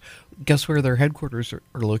what? Guess where their headquarters are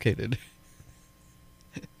located?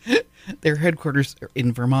 Their headquarters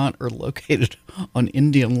in Vermont are located on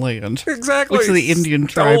Indian land. Exactly. Which the Indian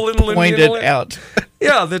tribe pointed out.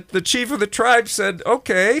 Yeah, the chief of the tribe said,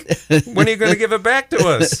 "Okay, when are you going to give it back to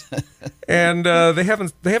us?" And they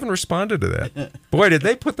haven't responded to that. Boy, did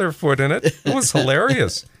they put their foot in it. It was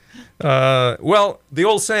hilarious. Well, the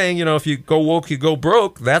old saying, if you go woke, you go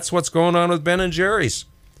broke. That's what's going on with Ben and Jerry's.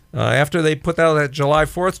 After they put out that July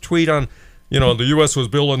 4th tweet on, the U.S. was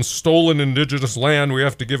built on stolen indigenous land, we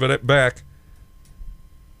have to give it back.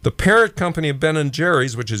 The parent company of Ben and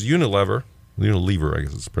Jerry's, which is Unilever, I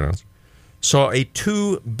guess it's pronounced, saw a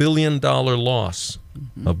 $2 billion loss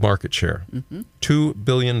of market share. Mm-hmm. $2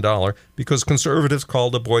 billion, because conservatives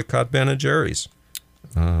called to boycott Ben and Jerry's.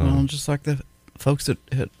 Well, just like the folks at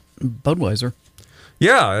Budweiser.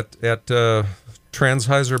 Yeah, at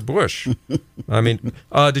Transheiser-Busch. I mean,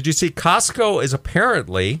 did you see Costco is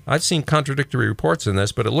apparently, I've seen contradictory reports in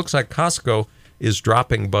this, but it looks like Costco is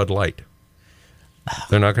dropping Bud Light.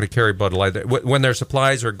 They're not going to carry Bud Light. When their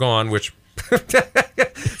supplies are gone, which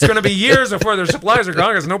it's going to be years before their supplies are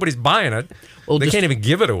gone because nobody's buying it. Well, they can't even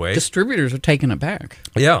give it away. Distributors are taking it back.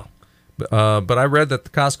 Yeah. But I read that the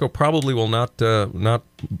Costco probably will not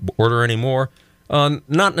order any more.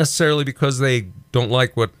 Not necessarily because they don't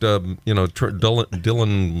like what Dylan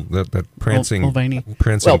that prancing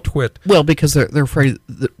twit. Well, because they're afraid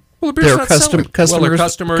that their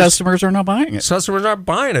customers are not buying it. Customers aren't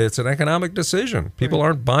buying it. It's an economic decision. People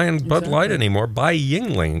aren't buying Bud Light anymore. Buy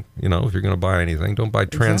Yingling. If you're going to buy anything, don't buy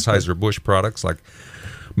Transheiser-Busch products like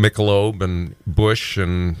Michelob and Busch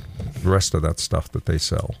and the rest of that stuff that they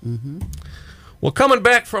sell. Mm-hmm. Well, coming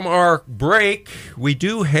back from our break, we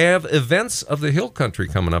do have events of the Hill Country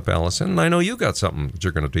coming up, Alison. And I know you got something that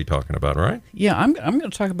you're going to be talking about, right? Yeah, I'm going to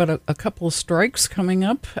talk about a couple of strikes coming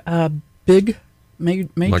up. Big, major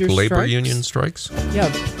like labor strikes. Union strikes? Yeah,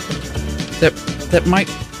 that might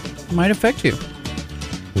affect you.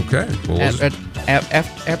 Okay. Well,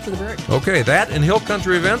 after the break. Okay, that and Hill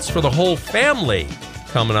Country events for the whole family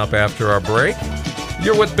coming up after our break.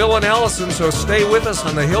 You're with Bill and Alison, so stay with us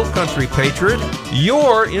on the Hill Country Patriot,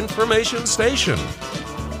 your information station.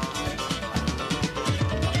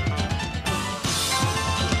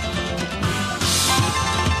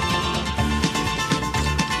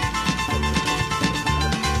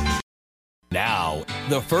 Now,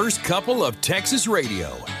 the first couple of Texas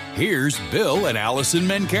Radio. Here's Bill and Alison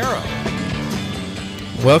Mencarow.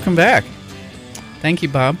 Welcome back. Thank you,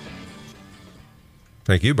 Bob.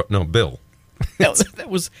 Thank you, Bill. No, that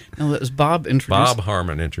was Bob introduced. Bob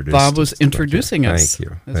Harmon introduced. Bob was us. introducing us. Thank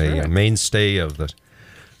you. That's a right. mainstay of the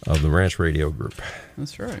Ranch Radio Group.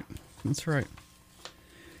 That's right. That's right.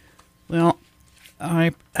 Well,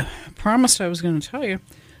 I promised I was going to tell you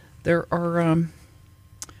there are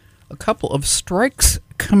a couple of strikes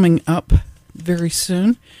coming up very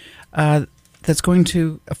soon. That's going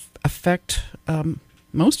to affect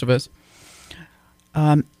most of us.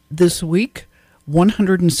 This week,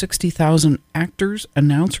 160,000 actors,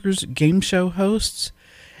 announcers, game show hosts,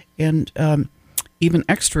 and even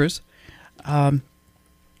extras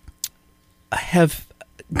have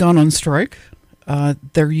gone on strike.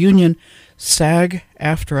 Their union,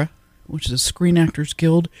 SAG-AFTRA, which is the Screen Actors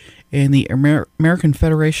Guild, and the American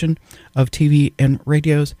Federation of TV and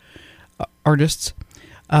Radio's Artists,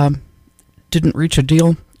 didn't reach a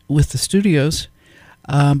deal with the studios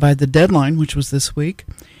by the deadline, which was this week,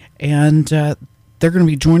 and they're going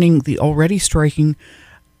to be joining the already striking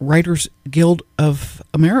Writers Guild of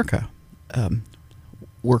America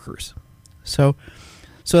workers. So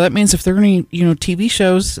that means if there are any TV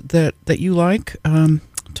shows that you like,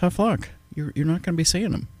 tough luck. You're not going to be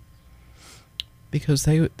seeing them because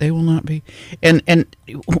they will not be. And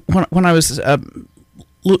when I was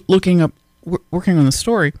looking up, working on the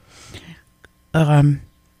story,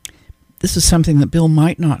 this is something that Bill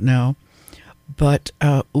might not know, but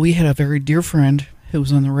we had a very dear friend who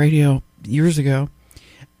was on the radio years ago,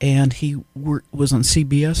 and he was on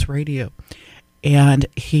CBS radio, and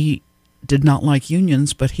he did not like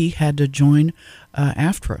unions, but he had to join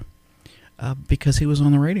AFTRA because he was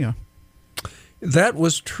on the radio. That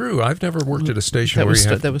was true. I've never worked at a station where you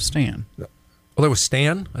had... That was Stan. Oh, that was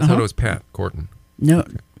Stan? I thought it was Pat Corton. No,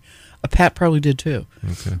 okay. Pat probably did too.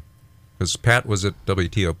 Okay. Because Pat was at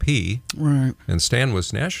WTOP, right? And Stan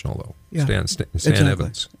was national, though. Yeah. Stan exactly.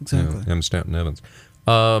 Evans. Exactly. M. Stanton Evans.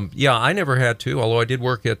 Yeah, I never had to, although I did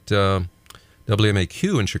work at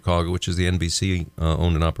WMAQ in Chicago, which is the NBC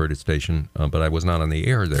owned and operated station, but I was not on the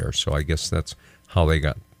air there, so I guess that's how I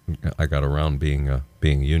got around being a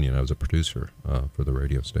union. I was a producer for the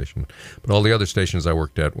radio station, but all the other stations I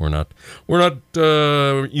worked at were not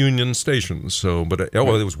union stations. So, but it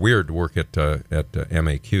was weird to work at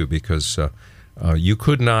MAQ because you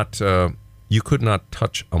could not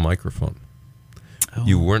touch a microphone. Oh.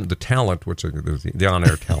 You weren't the talent, which the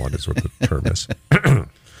on-air talent is what the term is.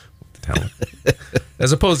 Talent,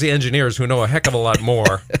 as opposed to the engineers who know a heck of a lot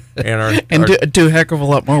more and do a heck of a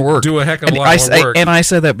lot more work. Do a heck of a lot more work. And I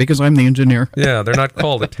say that because I'm the engineer. Yeah, they're not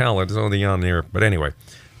called a talent; it's only on air. But anyway,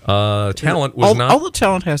 talent was not. All the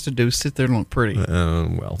talent has to do is sit there and look pretty.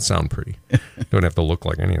 Well, sound pretty. Don't have to look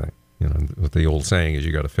like anything. What the old saying is,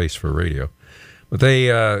 you got a face for radio. But they,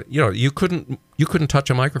 you couldn't touch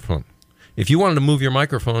a microphone. If you wanted to move your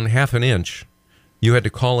microphone half an inch, you had to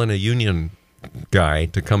call in a union guy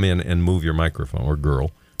to come in and move your microphone, or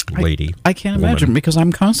girl, lady. I can't imagine because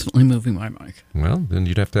I'm constantly moving my mic. Well, then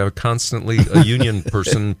you'd have to have constantly a union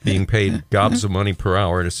person being paid gobs of money per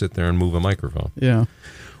hour to sit there and move a microphone. Yeah.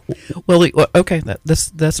 Well, okay,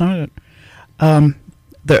 that's not it.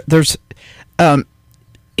 There's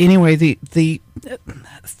anyway. The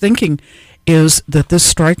thinking is that this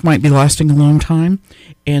strike might be lasting a long time,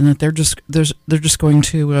 and that they're just going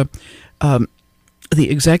to the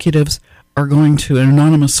executives are going to, an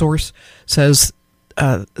anonymous source says,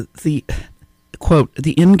 the quote,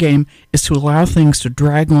 the end game is to allow things to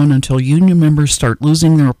drag on until union members start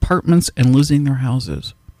losing their apartments and losing their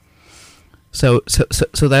houses. So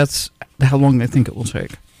that's how long they think it will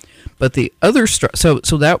take. But the other so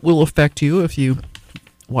that will affect you if you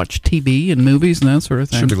watch TV and movies and that sort of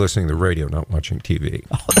thing. Should be listening to the radio, not watching TV.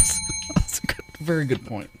 Oh, that's a very good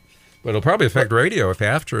point. But it'll probably affect radio if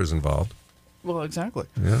AFTRA is involved. Well, exactly.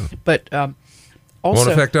 Yeah. But also...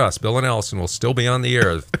 Won't affect us. Bill and Alison will still be on the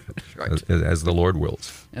air right. as the Lord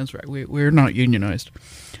wills. That's right. We're not unionized.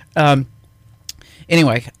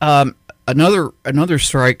 Anyway, another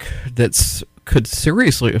strike that could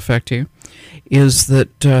seriously affect you is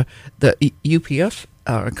that the UPF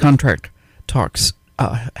contract talks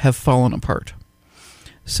have fallen apart.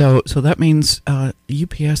 So that means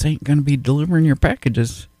UPS ain't going to be delivering your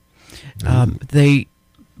packages.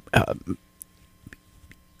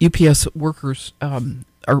 UPS workers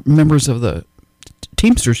are members of the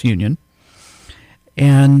Teamsters Union,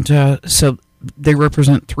 and so they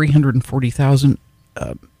represent 340,000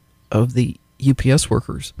 of the UPS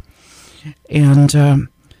workers, and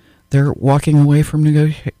they're walking away from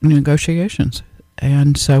negotiations.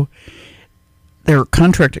 And so their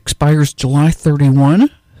contract expires July 31,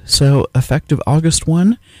 so effective August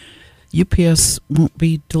 1, UPS won't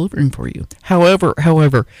be delivering for you.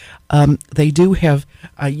 However, they do have,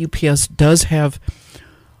 UPS does have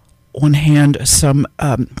on hand some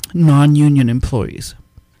non-union employees,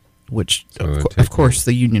 which of course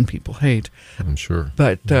the union people hate. I'm sure.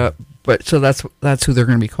 But so that's who they're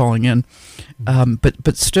going to be calling in.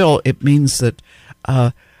 But still, it means that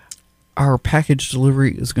our package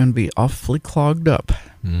delivery is going to be awfully clogged up.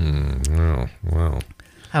 Wow.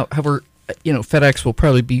 However, FedEx will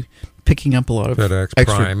probably be picking up a lot of FedEx,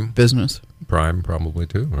 extra Prime. business. Prime probably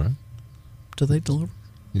too, right? Do they deliver?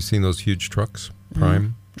 You seen those huge trucks?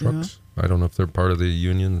 Prime trucks? I don't know if they're part of the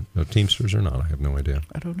union Teamsters or not. I have no idea.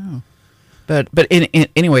 I don't know. But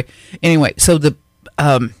anyway, so the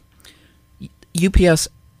UPS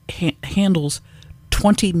handles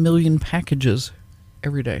 20 million packages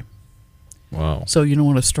every day. Wow. So you know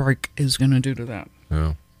what a strike is going to do to that.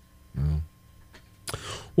 Yeah.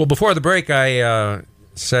 Well, before the break, I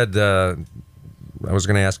said I was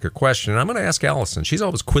going to ask a question. I'm going to ask Alison. She's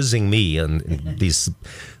always quizzing me on these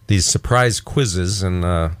surprise quizzes, and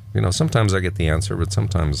sometimes I get the answer, but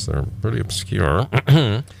sometimes they're pretty obscure.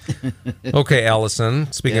 Okay,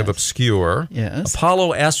 Alison. Speaking of obscure, yes.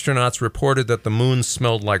 Apollo astronauts reported that the moon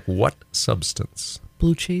smelled like what substance?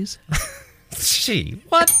 Blue cheese. Gee,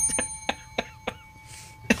 what?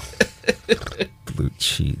 Blue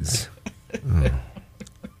cheese. Oh.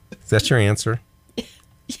 Is that your answer?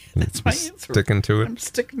 That's my answer. Sticking to it? I'm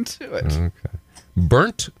sticking to it. Okay.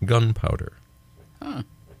 Burnt gunpowder. Huh.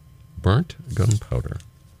 Burnt gunpowder.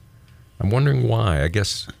 I'm wondering why. I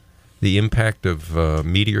guess the impact of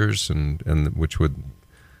meteors and which would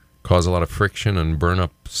cause a lot of friction and burn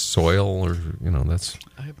up soil, or that's.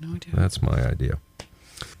 I have no idea. That's my idea.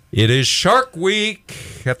 It is Shark Week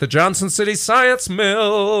at the Johnson City Science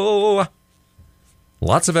Mill.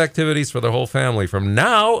 Lots of activities for the whole family from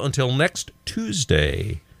now until next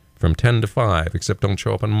Tuesday from 10 to 5, except don't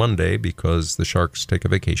show up on Monday because the sharks take a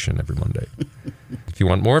vacation every Monday. If you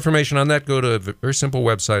want more information on that, go to a very simple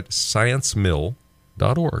website,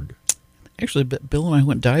 sciencemill.org. Actually, Bill and I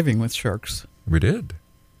went diving with sharks. We did.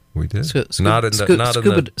 Scuba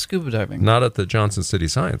diving. Not at the Johnson City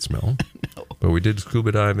Science Mill. No. But we did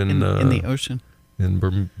scuba dive in the ocean. In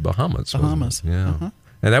Bahamas. Bahamas. Yeah. Uh-huh.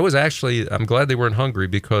 And that was actually, I'm glad they weren't hungry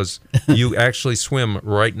because you actually swim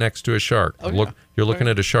right next to a shark. You're looking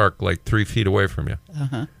at a shark like 3 feet away from you.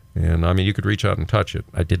 Uh-huh. And I mean, you could reach out and touch it.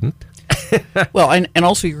 I didn't. Well, and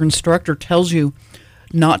also your instructor tells you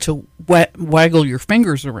not to waggle your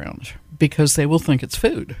fingers around because they will think it's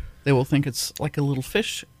food. They will think it's like a little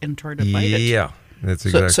fish and try to bite it. Yeah, that's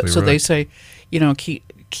exactly right. So they say,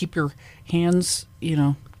 keep your hands,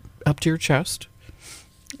 up to your chest.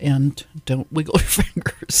 And don't wiggle your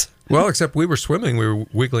fingers. Well, except we were swimming. We were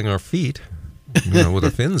wiggling our feet, with the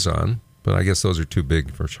fins on. But I guess those are too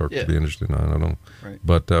big for a shark to be interested in. I don't know. Right.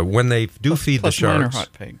 But when they do feed the sharks... Mine are hot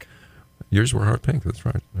pink. Yours were hot pink, that's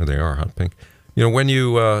right. Or they are hot pink.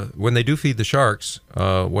 When they do feed the sharks,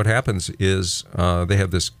 what happens is they have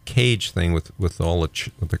this cage thing with all what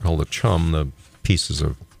they call the chum, the pieces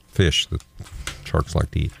of fish that sharks like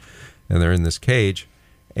to eat. And they're in this cage.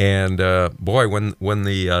 And boy, when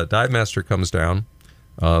the dive master comes down,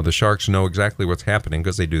 the sharks know exactly what's happening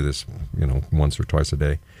because they do this, once or twice a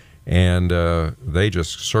day, and they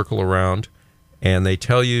just circle around, and they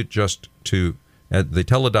tell you they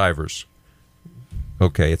tell the divers,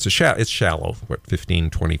 okay, it's shallow, what, 15,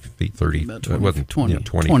 20 feet, 30, about 20, it wasn't 20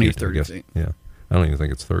 feet, 30 I guess. feet. Yeah, I don't even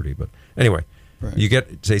think it's 30, but anyway, right.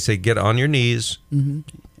 They say get on your knees. Mm-hmm.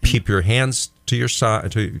 Keep your hands to your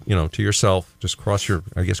side, to yourself. Just cross your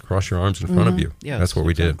arms in front of you. Yes, that's what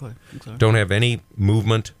we did. Exactly. Don't have any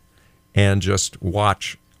movement, and just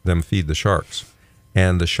watch them feed the sharks.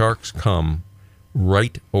 And the sharks come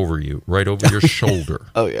right over you, right over your shoulder.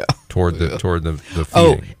 Oh yeah. Toward the feeding.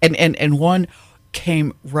 Oh, and one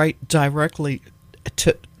came right directly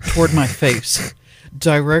toward my face,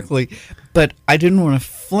 directly. But I didn't want to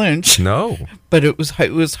flinch. No. But it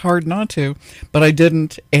was hard not to. But I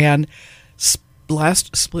didn't, and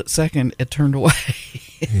last split second, it turned away.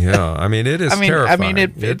 Yeah, I mean, it is terrifying. I mean,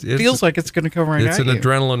 it feels like it's going to come right at you. It's an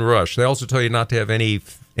adrenaline rush. They also tell you not to have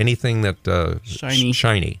anything that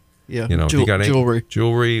shiny. Yeah, if you got jewelry.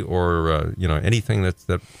 Jewelry or anything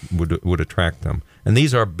that would attract them. And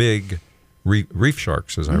these are big reef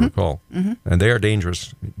sharks, as I recall, and they are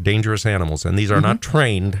dangerous animals. And these are not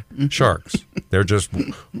trained sharks. They're just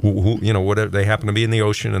whatever, they happen to be in the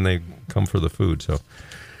ocean and they come for the food. So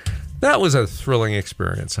that was a thrilling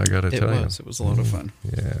experience, I got to tell you. It was a lot of fun.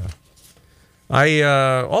 Yeah. I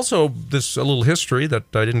also, a little history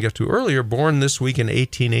that I didn't get to earlier. Born this week in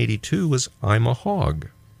 1882 was I'm a Hog.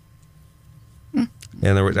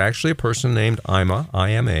 And there was actually a person named Ima,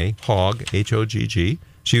 I-M-A, Hogg, H-O-G-G.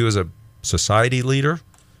 She was a society leader,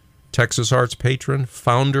 Texas arts patron,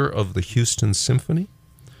 founder of the Houston Symphony.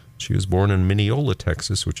 She was born in Mineola,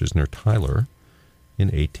 Texas, which is near Tyler, in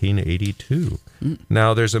 1882.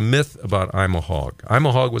 Now, there's a myth about Ima Hogg.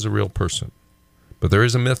 Ima Hogg was a real person, but there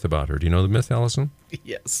is a myth about her. Do you know the myth, Alison?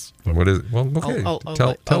 Yes. What is it? Well,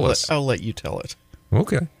 okay. Tell us. I'll let you tell it.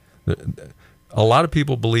 Okay. A lot of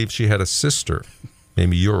people believe she had a sister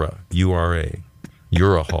named Ura, U-R-A,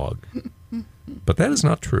 Ura Hogg. But that is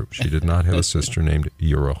not true. She did not have a sister named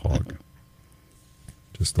Ura Hogg.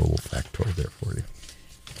 Just a little factoid there for you.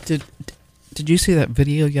 Did you see that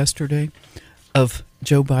video yesterday of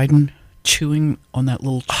Joe Biden chewing on that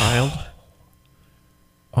little child?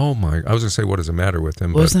 Oh my! I was going to say, what does the matter with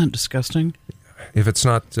him? Wasn't that disgusting? If it's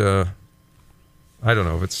not, I don't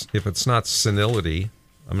know. If it's not senility,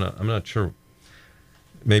 I'm not sure.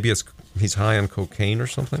 Maybe he's high on cocaine or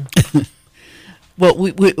something. Well,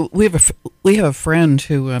 we have a friend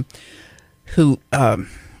who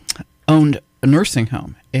owned a nursing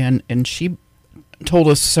home, and she told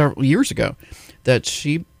us several years ago that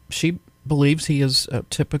she believes he is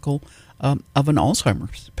typical of an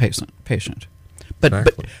Alzheimer's patient. But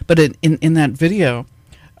Exactly. but in that video,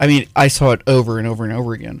 I mean, I saw it over and over and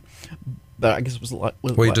over again. But I guess it was a lot.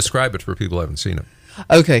 Well, you describe it for people who haven't seen it.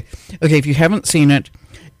 Okay. If you haven't seen it,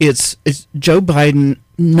 it's Joe Biden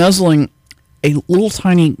nuzzling a little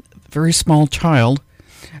tiny, very small child,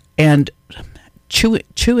 and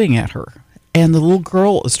chewing at her, and the little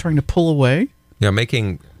girl is trying to pull away. Yeah,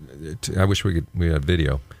 I wish we had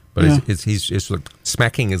video, but Yeah. he's just like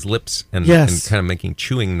smacking his lips and kind of making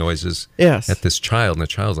chewing noises Yes. at this child, and the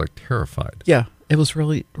child's like terrified. Yeah, it was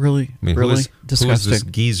really, really, I mean, really disgusting. Who is this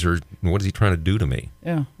geezer? And what is he trying to do to me?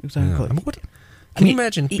 Yeah, exactly. Yeah. I mean, can you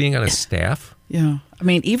imagine being on a staff? Yeah, I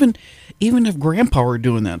mean, even if Grandpa were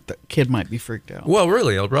doing that, the kid might be freaked out. Well,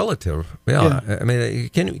 really, a relative. Yeah. I mean,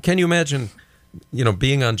 can you imagine,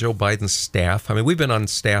 being on Joe Biden's staff? I mean, we've been on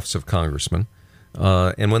staffs of congressmen,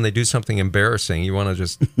 and when they do something embarrassing, you want to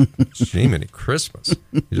just, Jiminy Christmas,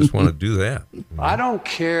 you just want to do that. I don't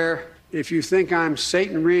care if you think I'm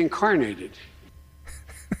Satan reincarnated.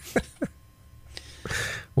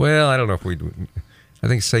 Well, I don't know if I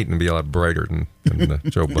think Satan would be a lot brighter than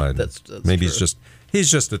Joe Biden. That's Maybe true. he's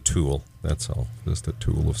just a tool. That's all. Just a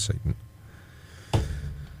tool of Satan.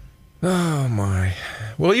 Oh my!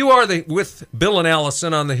 Well, you are with Bill and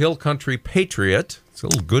Alison on the Hill Country Patriot. It's a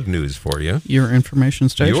little good news for you. Your information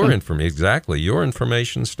station. Exactly, your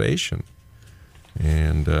information station.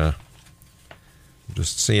 And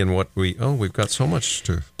just seeing what we've got so much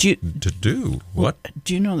to do. What?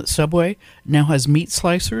 Do you know that Subway now has meat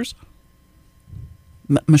slicers?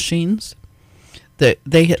 Machines that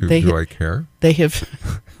Do I care? They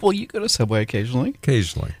have. Well, you go to Subway occasionally.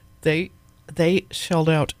 Occasionally. They shelled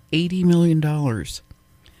out $80 million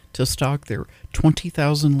to stock their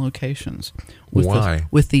 20,000 locations. Why?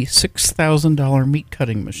 With the $6,000 meat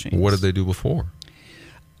cutting machines. What did they do before?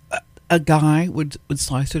 A guy would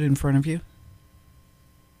slice it in front of you.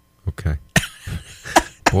 Okay.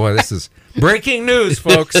 Boy, this is breaking news,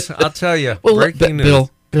 folks. I'll tell you. Breaking news.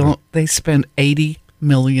 Bill, they spent $80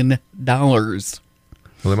 million. Well,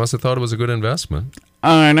 they must have thought it was a good investment.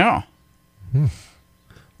 I know.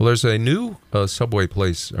 Well, there's a new Subway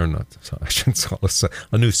place, or not, I shouldn't call it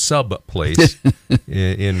a new sub place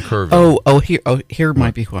in Kerrville. Here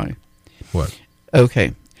might be why. What?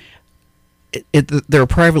 Okay. They're a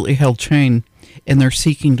privately held chain, and they're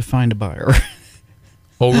seeking to find a buyer.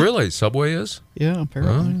 Oh, really? Subway is? Yeah,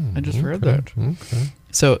 apparently. I just read that. Okay.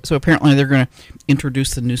 So apparently they're going to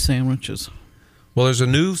introduce the new sandwiches. Well, there's a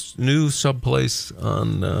new sub place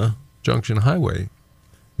on Junction Highway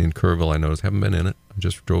in Kerrville. I noticed. Haven't been in it. I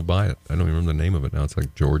just drove by it. I don't even remember the name of it now. It's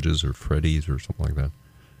like George's or Freddy's or something like that.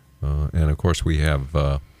 And of course we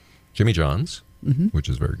have Jimmy John's, which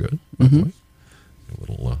is very good. By the way.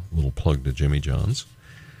 A little plug to Jimmy John's.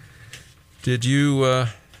 Did you?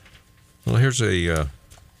 Well, here's a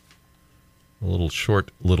little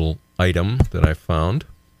short item that I found.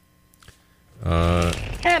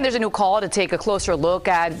 And there's a new call to take a closer look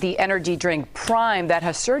at the energy drink Prime that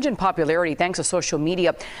has surged in popularity thanks to social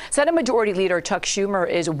media. Senate Majority Leader Chuck Schumer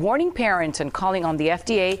is warning parents and calling on the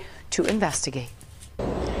FDA to investigate.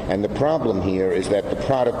 And the problem here is that the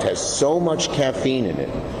product has so much caffeine in it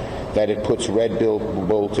that it puts Red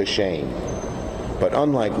Bull to shame. But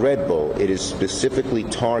unlike Red Bull, it is specifically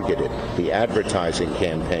targeted. The advertising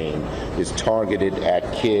campaign is targeted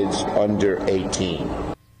at kids under 18.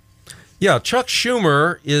 Yeah, Chuck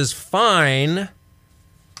Schumer is fine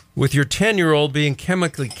with your 10-year-old being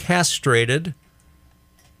chemically castrated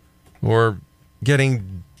or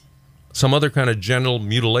getting some other kind of genital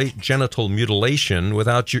mutilation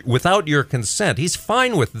without your consent. He's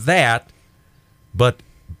fine with that, but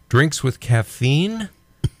drinks with caffeine?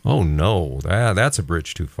 Oh no, that's a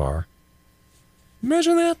bridge too far.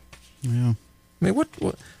 Imagine that. Yeah. I mean, what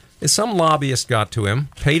some lobbyist got to him,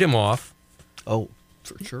 paid him off. Oh,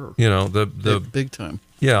 for sure. You know, the big time.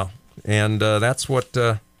 Yeah, and that's what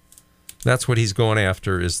he's going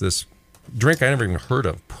after, is this drink I never even heard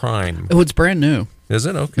of, Prime. Oh, it's brand new. Is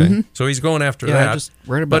it? Okay. Mm-hmm. So he's going after that. I just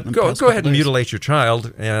read about it. But go ahead and mutilate your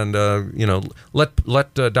child, and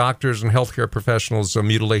let doctors and healthcare professionals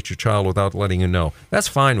mutilate your child without letting you know. That's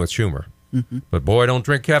fine with Schumer. Mm-hmm. But boy, don't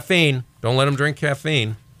drink caffeine. Don't let him drink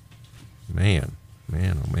caffeine. Man,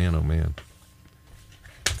 oh man.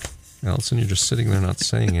 Alison, you're just sitting there not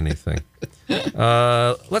saying anything.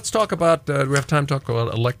 Let's talk about, do we have time to talk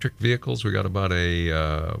about electric vehicles? We got about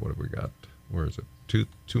what have we got? Where is it?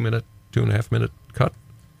 2.5 minute cut?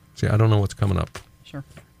 See, I don't know what's coming up. Sure.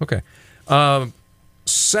 Okay.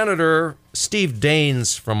 Senator Steve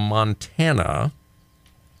Daines from Montana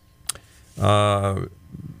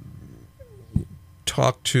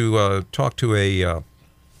talked to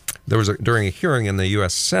during a hearing in the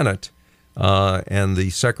U.S. Senate, and the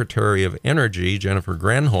Secretary of Energy, Jennifer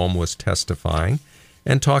Granholm, was testifying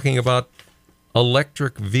and talking about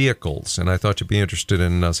electric vehicles. And I thought you'd be interested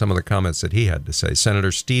in some of the comments that he had to say.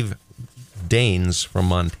 Senator Steve Daines from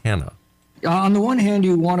Montana. On the one hand,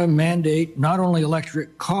 you want to mandate not only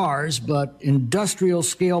electric cars, but industrial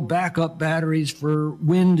scale backup batteries for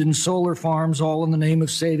wind and solar farms, all in the name of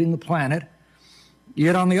saving the planet.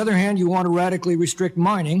 Yet on the other hand, you want to radically restrict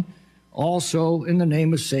mining, also in the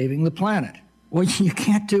name of saving the planet. Well, you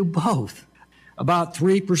can't do both. About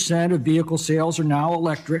 3% of vehicle sales are now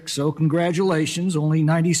electric, so congratulations, only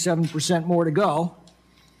 97% more to go.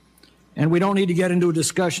 And we don't need to get into a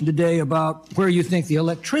discussion today about where you think the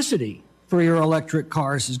electricity for your electric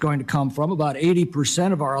cars is going to come from. About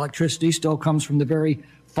 80% of our electricity still comes from the very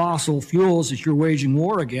fossil fuels that you're waging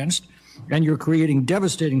war against, and you're creating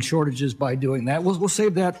devastating shortages by doing that. We'll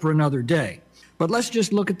save that for another day. But let's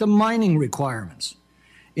just look at the mining requirements.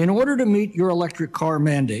 In order to meet your electric car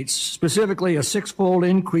mandates, specifically a 6-fold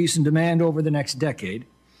increase in demand over the next decade,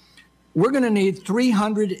 we're going to need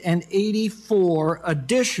 384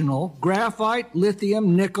 additional graphite,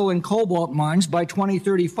 lithium, nickel, and cobalt mines by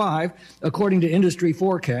 2035, according to industry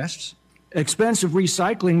forecasts. Expensive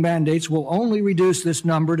recycling mandates will only reduce this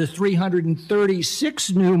number to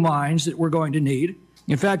 336 new mines that we're going to need.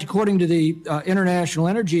 In fact, according to the International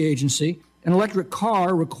Energy Agency, an electric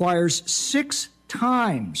car requires 6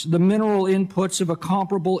 times the mineral inputs of a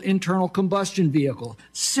comparable internal combustion vehicle,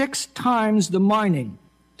 6 times the mining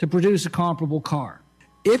to produce a comparable car.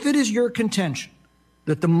 If it is your contention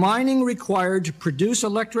that the mining required to produce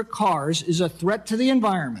electric cars is a threat to the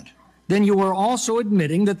environment, then you are also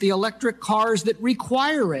admitting that the electric cars that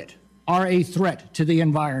require it are a threat to the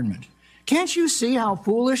environment. Can't you see how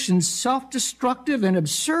foolish and self-destructive and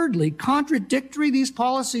absurdly contradictory these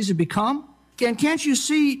policies have become? And can't you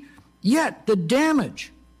see yet the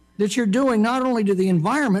damage that you're doing not only to the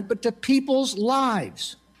environment, but to people's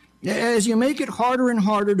lives? As you make it harder and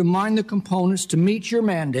harder to mine the components to meet your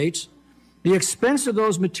mandates, the expense of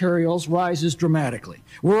those materials rises dramatically.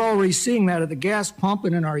 We're already seeing that at the gas pump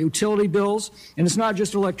and in our utility bills. And it's not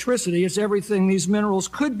just electricity, it's everything these minerals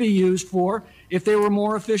could be used for if they were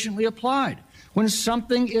more efficiently applied. When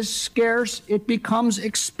something is scarce, it becomes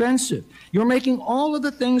expensive. You're making all of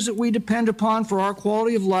the things that we depend upon for our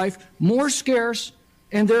quality of life more scarce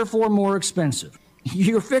and therefore more expensive.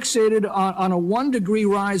 You're fixated on a 1-degree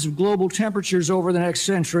rise of global temperatures over the next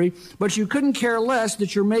century, but you couldn't care less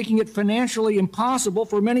that you're making it financially impossible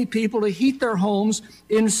for many people to heat their homes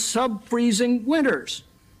in sub-freezing winters.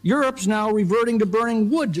 Europe's now reverting to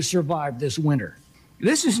burning wood to survive this winter.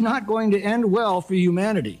 This is not going to end well for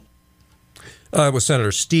humanity. It was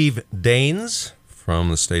Senator Steve Daines from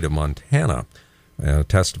the state of Montana.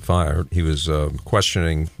 Testified. He was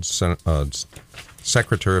questioning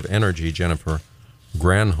Secretary of Energy Jennifer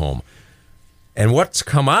Granholm. And what's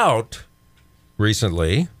come out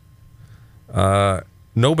recently,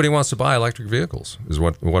 nobody wants to buy electric vehicles, is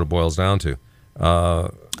what it boils down to.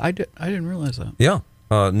 I didn't realize that. Yeah.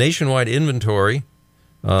 Nationwide inventory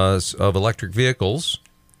of electric vehicles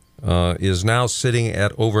is now sitting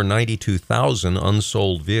at over 92,000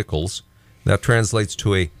 unsold vehicles. That translates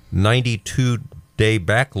to a 92-day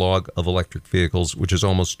backlog of electric vehicles, which is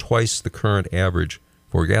almost twice the current average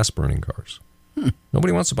for gas-burning cars.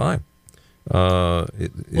 Nobody wants to buy them.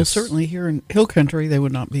 Well, certainly here in Hill Country, they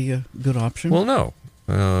would not be a good option. Well, no.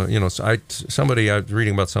 So I was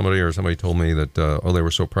reading about somebody told me that they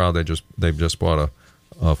were so proud they've just bought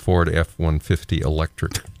a Ford F-150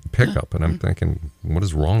 electric pickup, and I'm thinking, what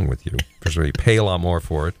is wrong with you? First of all, you pay a lot more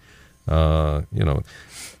for it.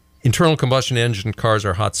 Internal combustion engine cars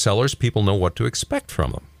are hot sellers. People know what to expect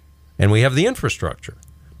from them, and we have the infrastructure.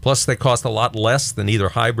 Plus, they cost a lot less than either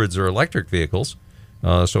hybrids or electric vehicles.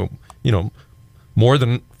 More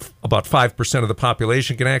than about 5% of the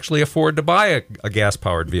population can actually afford to buy a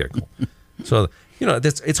gas-powered vehicle. So,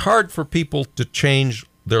 it's hard for people to change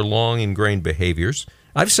their long ingrained behaviors.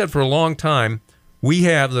 I've said for a long time, we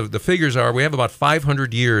have, the figures are, we have about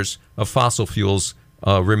 500 years of fossil fuels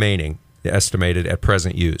remaining, estimated at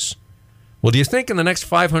present use. Well, do you think in the next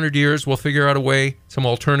 500 years we'll figure out a way, some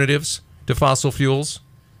alternatives to fossil fuels?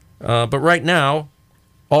 But right now,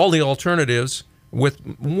 all the alternatives, with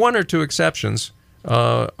one or two exceptions,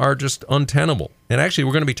 are just untenable. And actually,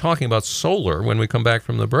 we're going to be talking about solar when we come back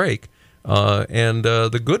from the break, and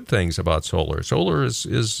the good things about solar. Solar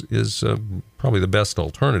is probably the best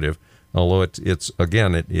alternative, although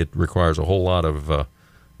it requires a whole lot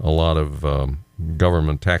of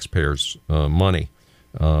government taxpayers' money.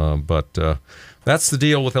 But that's the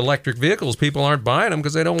deal with electric vehicles. People aren't buying them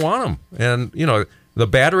because they don't want them. And the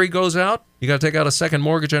battery goes out, you got to take out a second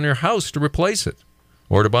mortgage on your house to replace it,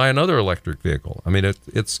 or to buy another electric vehicle. I mean,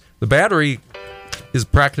 the battery is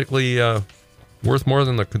practically worth more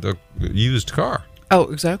than the used car. Oh,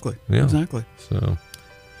 exactly. Yeah. Exactly. So,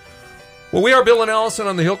 well, we are Bill and Alison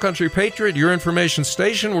on the Hill Country Patriot, your information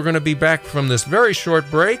station. We're going to be back from this very short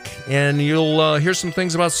break, and you'll hear some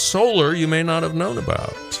things about solar you may not have known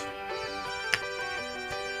about.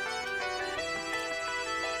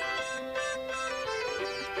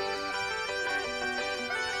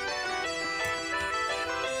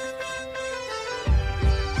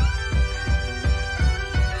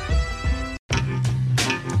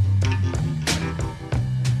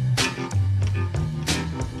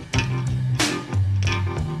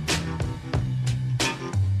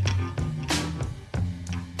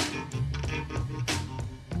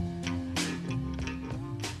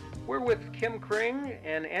 With Kim Kring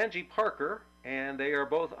and Angie Parker, and they are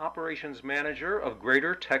both operations manager of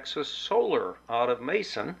Greater Texas Solar out of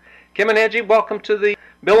Mason. Kim and Angie, welcome to the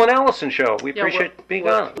Bill and Alison Show. We appreciate being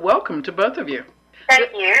on. Welcome to both of you.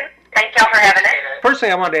 Thank you. Thank y'all for having us. First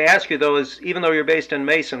thing I wanted to ask you, though, is even though you're based in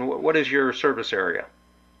Mason, what is your service area?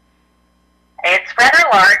 It's rather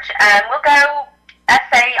large. We'll go, I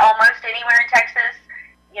say, almost anywhere in Texas.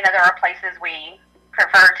 There are places we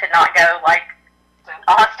prefer to not go, like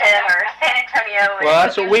Austin or San Antonio. Well,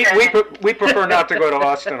 that's what we prefer not to go to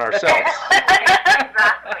Austin ourselves.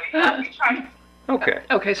 Exactly.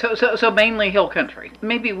 Okay. So mainly hill country.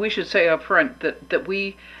 Maybe we should say up front that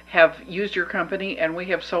we have used your company and we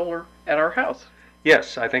have solar at our house.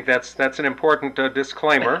 Yes, I think that's an important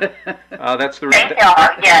disclaimer. That's the Thank y'all.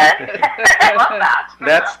 Yes. I love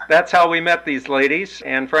that. That's how we met these ladies.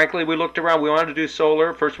 And frankly, we looked around. We wanted to do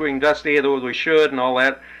solar. First, we investigated whether we should and all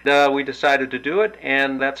that. We decided to do it,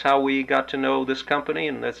 and that's how we got to know this company.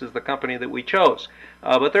 And this is the company that we chose.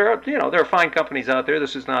 But there are fine companies out there.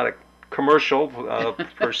 This is not a commercial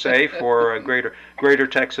per se for Greater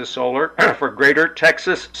Texas Solar. For Greater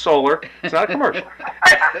Texas Solar, it's not a commercial.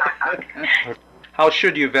 How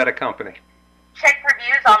should you vet a company? Check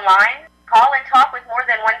reviews online. Call and talk with more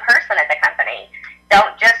than one person at the company.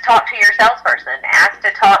 Don't just talk to your salesperson. Ask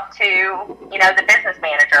to talk to, the business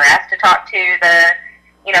manager. Ask to talk to the,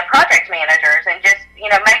 project managers, and just,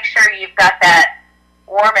 make sure you've got that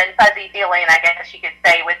warm and fuzzy feeling, I guess you could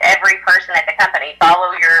say, with every person at the company.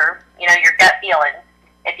 Follow your gut feeling.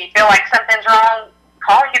 If you feel like something's wrong,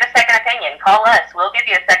 call and get a second opinion. Call us. We'll give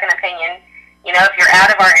you a second opinion. If you're out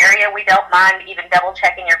of our area, we don't mind even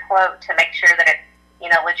double-checking your quote to make sure that it's,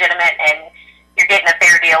 legitimate and you're getting a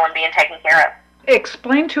fair deal and being taken care of.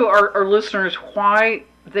 Explain to our listeners why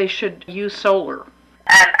they should use solar.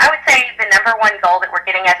 I would say the number one goal that we're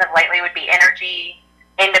getting as of lately would be energy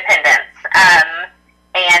independence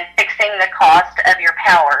and fixing the cost of your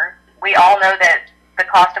power. We all know that the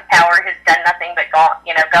cost of power has done nothing but go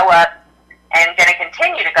up and going to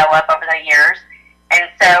continue to go up over the years. And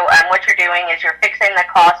so what you're doing is you're fixing the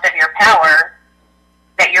cost of your power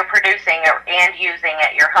that you're producing and using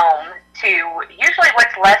at your home to usually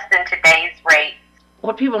what's less than today's rate.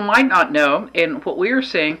 What people might not know, and what we are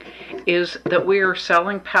saying, is that we are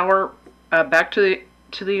selling power back to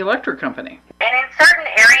the electric company. And in certain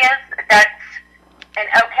areas, that's an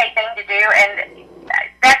okay thing to do, and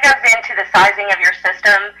that goes into the sizing of your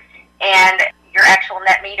system and your actual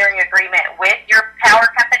net metering agreement with your power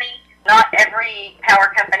company. Not every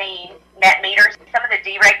power company net meters. Some of the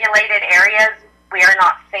deregulated areas, we are not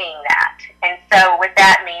And so with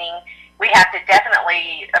that meaning, we have to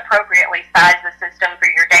definitely appropriately size the system for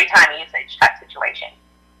your daytime usage type situation.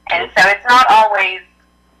 And so it's not always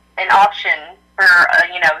an option for,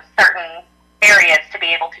 certain areas to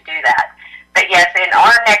be able to do that. But yes, in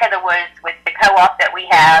our neck of the woods with the co-op that we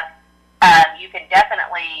have, you can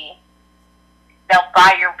definitely, they'll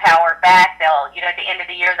buy your power back. They'll, at the end of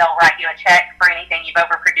the year, they'll write you a check for anything you've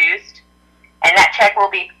overproduced. And that check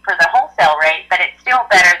will be for the wholesale rate, but it's still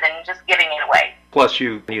better than just giving it away. Plus,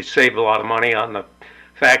 you save a lot of money on the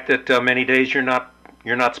fact that many days you're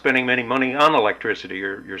not spending any money on electricity.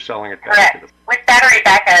 You're selling it back. Correct. With battery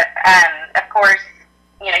backup, of course,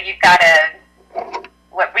 you've got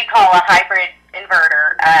what we call a hybrid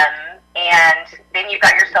inverter, and then you've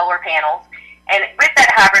got your solar panels. And with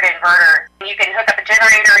that hybrid inverter, you can hook up a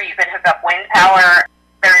generator, you can hook up wind power.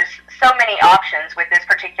 There's so many options with this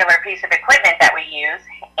particular piece of equipment that we use,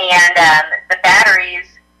 and the batteries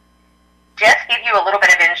just give you a little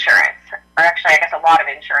bit of insurance, or actually, I guess, a lot of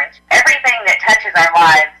insurance. Everything that touches our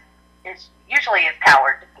lives usually is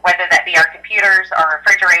powered, whether that be our computers, our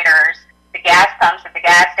refrigerators, the gas pumps at the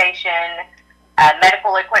gas station,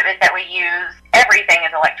 medical equipment that we use. Everything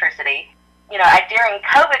is electricity. During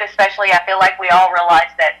COVID especially, I feel like we all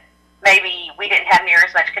realized that maybe we didn't have near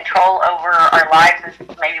as much control over our lives as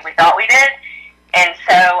maybe we thought we did. And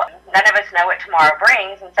so none of us know what tomorrow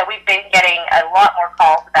brings. And so we've been getting a lot more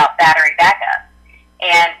calls about battery backup.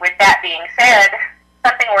 And with that being said,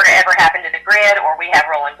 something were to ever happen to the grid, or we have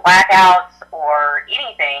rolling blackouts or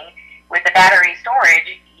anything, with the battery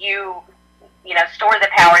storage, you store the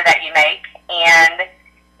power that you make, and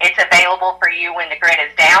it's available for you when the grid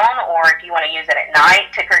is down, or if you want to use it at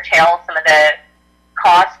night to curtail some of the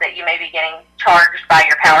costs that you may be getting charged by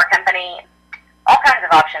your power company. All kinds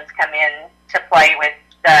of options come in to play with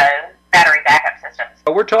the battery backup systems.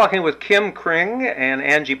 We're talking with Kim Kring and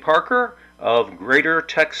Angie Parker of Greater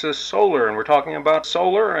Texas Solar, and we're talking about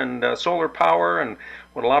solar and solar power and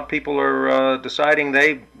what a lot of people are deciding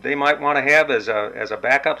they might want to have as a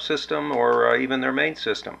backup system or even their main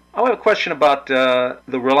system. I have a question about the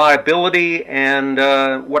reliability and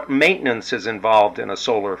what maintenance is involved in a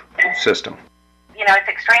solar system. It's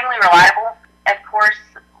extremely reliable. Of course,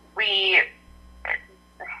 we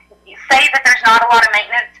say that there's not a lot of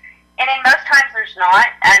maintenance, and in most times there's not.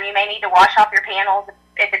 You may need to wash off your panels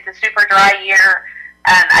if it's a super dry year.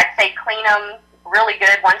 I'd say clean them really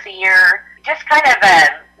good once a year. Just kind of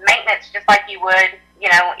maintenance, just like you would,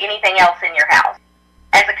 anything else in your house.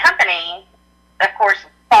 As a company, of course,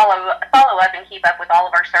 follow up and keep up with all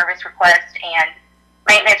of our service requests and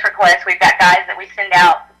maintenance requests. We've got guys that we send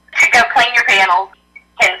out to go clean your panels,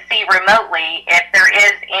 can see remotely if there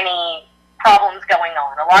is any problems going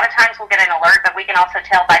on. A lot of times we'll get an alert, but we can also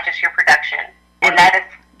tell by just your production. And that is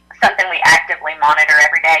something we actively monitor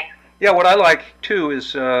every day. Yeah, what I like, too,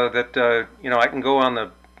 is that, I can go on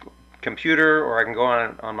the computer or I can go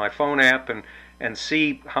on my phone app and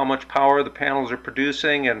see how much power the panels are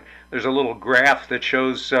producing. And there's a little graph that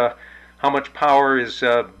shows how much power is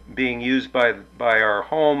being used by our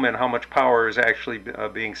home and how much power is actually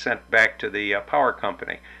being sent back to the power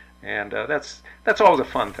company. And that's always a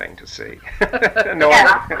fun thing to see. You can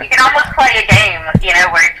almost play a game,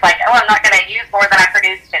 where it's like, oh, I'm not going to use more than I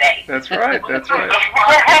produced today. That's right.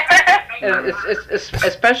 And it's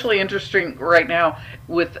especially interesting right now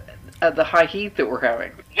with the high heat that we're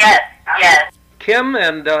having. Yes. Kim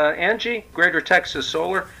and Angie, Greater Texas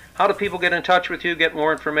Solar, how do people get in touch with you, get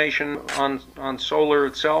more information on solar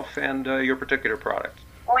itself and your particular product?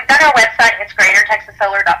 Well, we've got our website. It's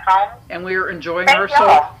greatertexassolar.com. And we're enjoying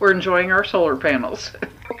our solar panels.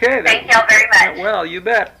 Okay. Thank y'all very much. Well, you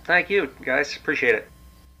bet. Thank you, guys. Appreciate it.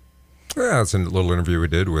 Yeah, that's a little interview we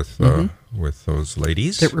did with those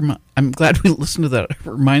ladies. I'm glad we listened to that. It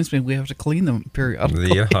reminds me we have to clean them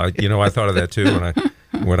periodically. Yeah, I thought of that too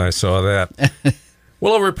when I saw that.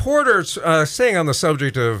 Well, a reporter, staying on the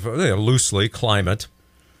subject of loosely climate,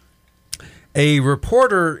 a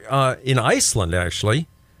reporter in Iceland actually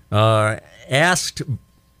asked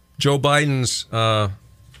Joe Biden's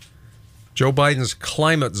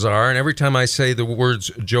climate czar, and every time I say the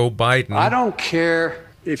words Joe Biden, I don't care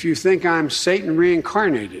if you think I'm Satan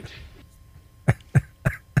reincarnated. I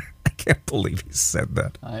can't believe he said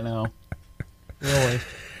that. I know. Really.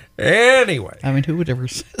 Anyway. I mean, who would ever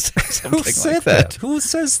say something like that? Who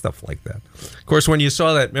says stuff like that? Of course, when you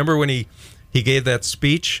saw that, remember when he gave that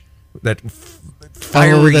speech, that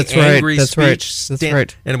fiery, angry speech? That's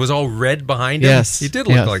right. And it was all red behind him? Yes. He did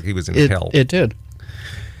look like he was in hell. It did.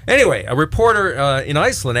 Anyway, a reporter in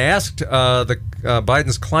Iceland asked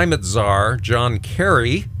Biden's climate czar, John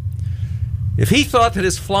Kerry, if he thought that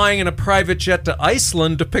his flying in a private jet to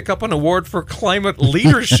Iceland to pick up an award for climate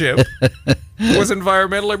leadership was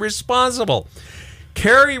environmentally responsible.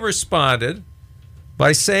 Kerry responded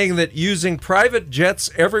by saying that using private jets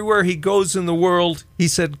everywhere he goes in the world, he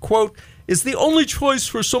said, quote, is the only choice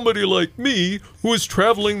for somebody like me who is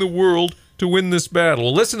traveling the world to win this battle.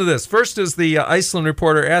 Well, listen to this. First is the Iceland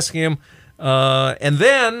reporter asking him, and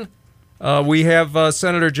then we have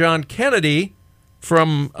Senator John Kennedy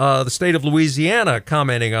from the state of Louisiana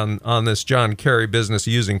commenting on this John Kerry business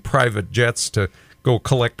using private jets to go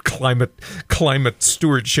collect climate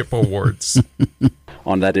stewardship awards.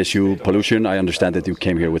 On that issue, pollution, I understand that you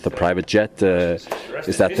came here with a private jet.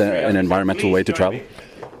 Is that an environmental way to travel?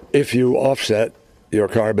 If you offset your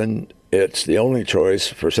carbon, it's the only choice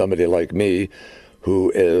for somebody like me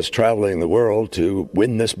who is traveling the world to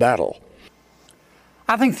win this battle.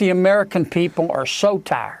 I think the American people are so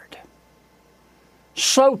tired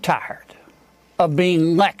of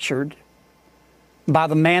being lectured by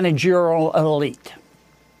the managerial elite.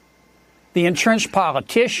 The entrenched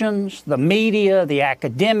politicians, the media, the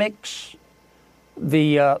academics,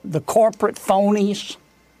 the corporate phonies,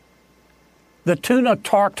 the tuna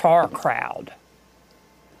tartar crowd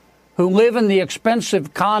who live in the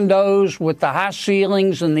expensive condos with the high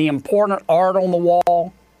ceilings and the important art on the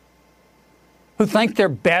wall, who think they're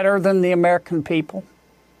better than the American people,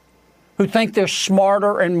 who think they're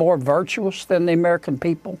smarter and more virtuous than the American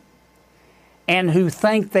people, and who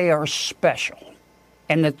think they are special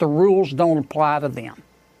and that the rules don't apply to them.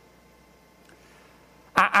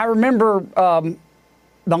 I remember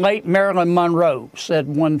the late Marilyn Monroe said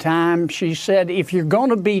one time, she said, if you're going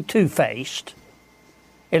to be two-faced,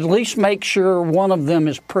 at least make sure one of them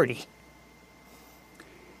is pretty.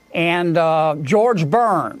 And George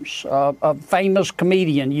Burns, a famous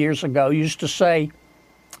comedian years ago, used to say,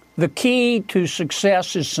 the key to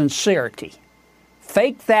success is sincerity.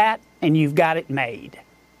 Fake that and you've got it made.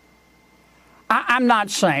 I'm not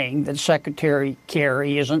saying that Secretary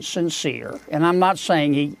Kerry isn't sincere, and I'm not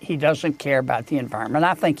saying he doesn't care about the environment.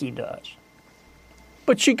 I think he does.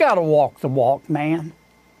 But you got to walk the walk, man.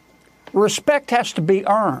 Respect has to be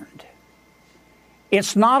earned.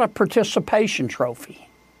 It's not a participation trophy.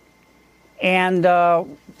 And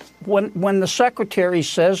when the secretary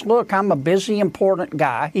says, look, I'm a busy, important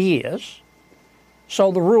guy, he is,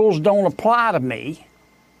 so the rules don't apply to me,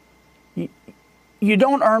 you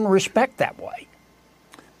don't earn respect that way.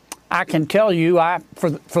 I can tell you,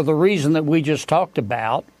 for the reason that we just talked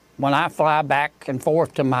about, when I fly back and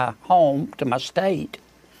forth to my home, to my state,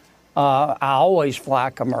 I always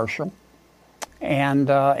fly commercial,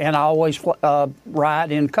 and I always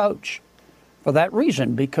ride in coach for that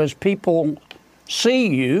reason, because people see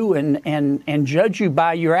you and judge you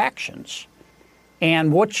by your actions.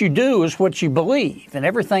 And what you do is what you believe, and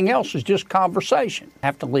everything else is just conversation. You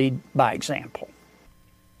have to lead by example.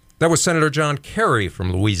 That was Senator John Kerry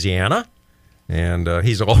from Louisiana, and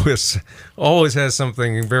he's always has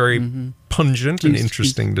something very pungent and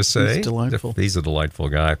interesting to say. He's delightful. He's a delightful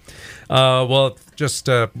guy. Well, just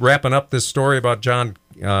wrapping up this story about John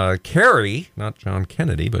Kerry, not John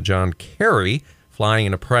Kennedy, but John Kerry, flying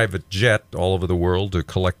in a private jet all over the world to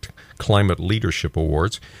collect climate leadership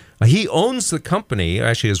awards. He owns the company,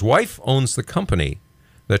 actually his wife owns the company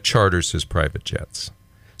that charters his private jets.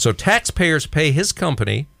 So taxpayers pay his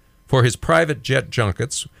company for his private jet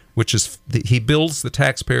junkets, which is, he bills the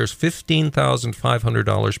taxpayers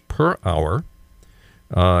 $15,500 per hour.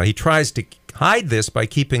 He tries to hide this by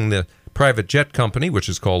keeping the private jet company, which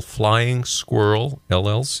is called Flying Squirrel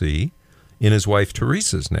LLC, in his wife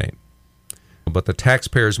Teresa's name. But the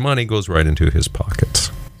taxpayers' money goes right into his pockets.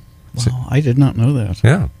 Wow, I did not know that.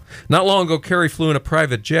 Yeah. Not long ago, Kerry flew in a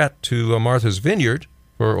private jet to Martha's Vineyard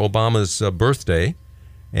for Obama's birthday.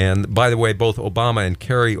 And by the way, both Obama and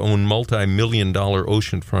Kerry own multi-million-dollar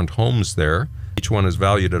oceanfront homes there. Each one is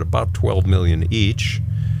valued at about $12 million each.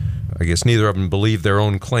 I guess neither of them believe their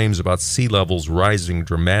own claims about sea levels rising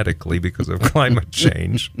dramatically because of climate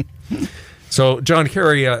change. So John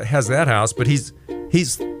Kerry has that house, but he's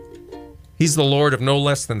the lord of no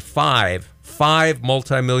less than five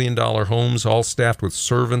multi-million-dollar homes, all staffed with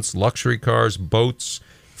servants, luxury cars, boats,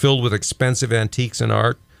 filled with expensive antiques and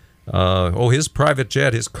art. His private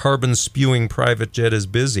jet, his carbon-spewing private jet is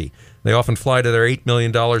busy. They often fly to their $8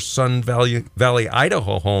 million Sun Valley,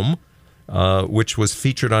 Idaho home, which was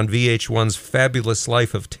featured on VH1's Fabulous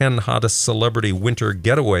Life of 10 Hottest Celebrity Winter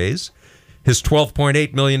Getaways. His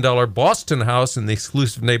 $12.8 million Boston house in the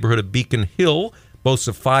exclusive neighborhood of Beacon Hill boasts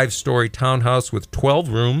a 5-story townhouse with 12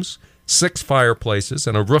 rooms, 6 fireplaces,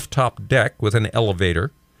 and a rooftop deck with an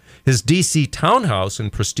elevator. His D.C. townhouse in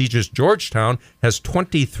prestigious Georgetown has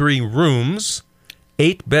 23 rooms,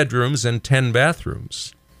 8 bedrooms, and 10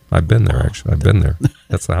 bathrooms. I've been there, actually. I've been there.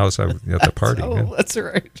 That's the house I was at the party. That's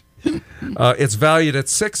right. It's valued at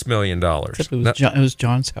 $6 million. It was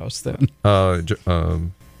John's house then.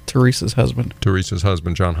 Teresa's husband. Teresa's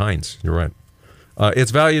husband, John Hines. You're right.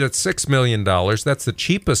 It's valued at $6 million. That's the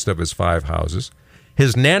cheapest of his 5 houses.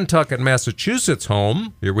 His Nantucket, Massachusetts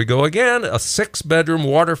home, here we go again, a 6-bedroom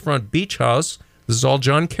waterfront beach house. This is all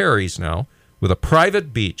John Kerry's now, with a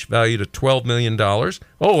private beach valued at $12 million.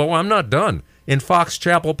 Oh, I'm not done. In Fox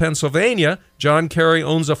Chapel, Pennsylvania, John Kerry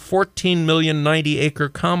owns a $14 million 90-acre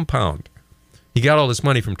compound. He got all this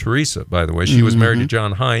money from Teresa, by the way. She was married to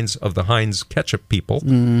John Hines of the Hines Ketchup people,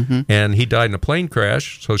 and he died in a plane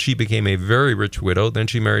crash, so she became a very rich widow. Then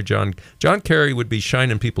she married John. John Kerry would be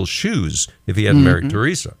shining people's shoes if he hadn't married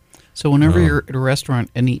Teresa. So whenever you're at a restaurant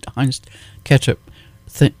and eat Heinz Ketchup,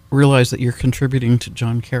 realize that you're contributing to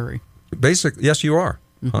John Kerry. Basically, yes, you are.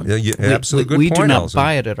 Absolutely good point, We do not Alison.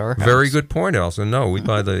 buy it at our house. Very good point, Alison. No, we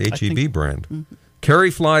buy the H-E-B brand. Kerry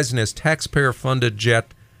flies in his taxpayer-funded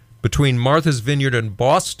jet between Martha's Vineyard and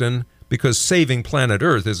Boston because saving planet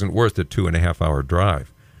Earth isn't worth a 2.5-hour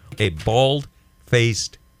drive. A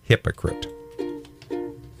bald-faced hypocrite.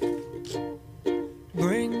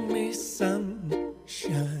 Bring me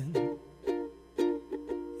sunshine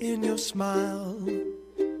in your smile.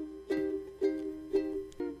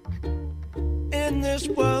 In this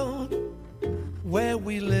world where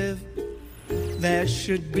we live, there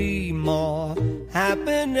should be more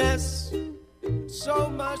happiness, so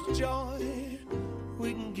much joy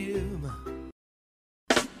we can give.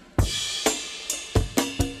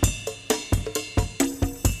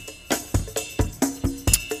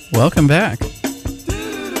 Welcome back.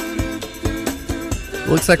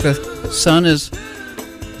 Looks like the sun is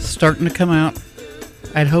starting to come out.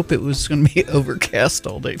 I'd hope it was going to be overcast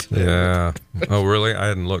all day today. Yeah. Oh, really? I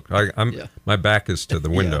hadn't looked. My back is to the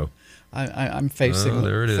window. I'm facing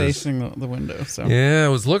the window. So yeah, it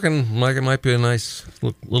was looking like it might be a nice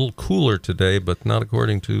little cooler today, but not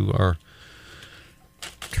according to our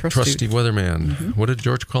trusty weatherman. What did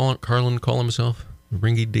George Carlin call himself?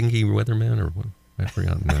 Ringy dingy weatherman, or what? I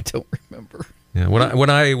forgot. I don't remember. Yeah, when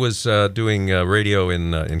I was doing radio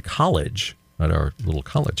in college at our little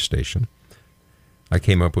college station, I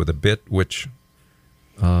came up with a bit which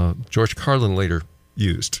George Carlin later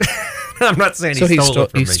used. I'm not saying he stole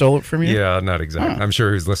it from me. He stole it from you? Yeah, not exactly. Huh. I'm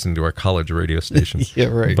sure he was listening to our college radio station. Yeah,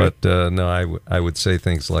 right. But no, I would say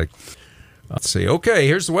things like, let's see, okay,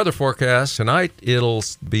 here's the weather forecast. Tonight it'll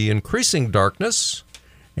be increasing darkness,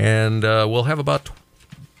 and we'll have about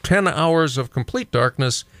 10 hours of complete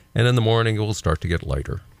darkness, and in the morning it will start to get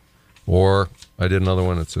lighter. Or I did another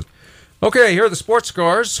one that says, okay, here are the sports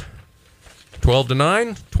scores.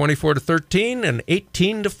 12-9, 24-13, and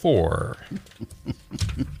 18-4.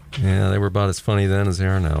 Yeah, they were about as funny then as they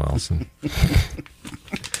are now, Alison.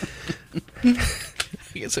 I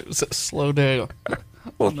guess it was a slow day.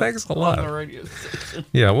 Well, thanks a lot. On the radio station.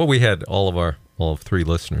 Yeah, well, we had all of 3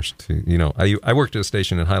 listeners. I worked at a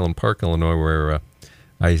station in Highland Park, Illinois, where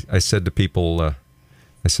I said to people, I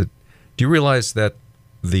said, do you realize that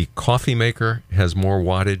the coffee maker has more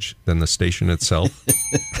wattage than the station itself?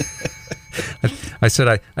 I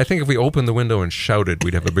said, I think if we opened the window and shouted,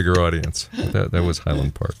 we'd have a bigger audience. That was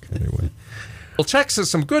Highland Park, anyway. Well,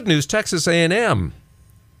 Texas, some good news. Texas A&M.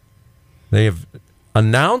 They have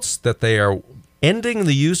announced that they are ending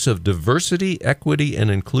the use of diversity, equity,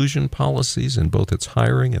 and inclusion policies in both its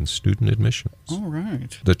hiring and student admissions. All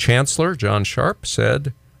right. The chancellor, John Sharp,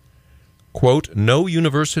 said, quote, no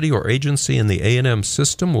university or agency in the A&M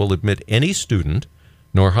system will admit any student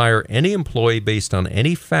nor hire any employee based on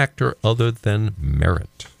any factor other than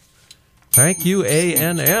merit. Thank you,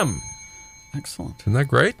 A&M. Excellent. Isn't that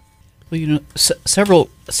great? Well,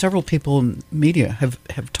 several people in media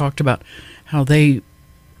have talked about how they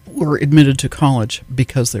were admitted to college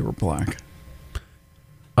because they were black.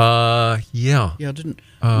 Yeah. Yeah, didn't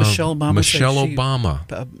Michelle Obama Michelle say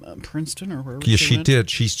Obama. Princeton or wherever Yeah, she went? Did.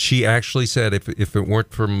 She actually said if it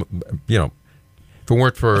weren't for, if it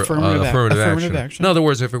weren't for affirmative action. In other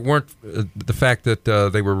words, if it weren't the fact that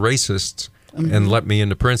they were racists and let me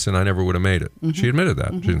into Princeton, I never would have made it. She admitted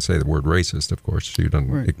that. She didn't say the word racist, of course. She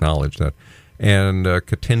didn't acknowledge that. And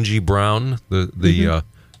Ketanji Brown, the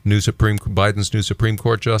Biden's new Supreme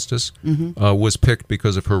Court justice, was picked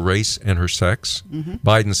because of her race and her sex.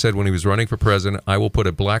 Biden said when he was running for president, I will put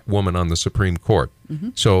a black woman on the Supreme Court.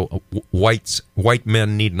 So white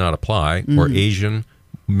men need not apply, or Asian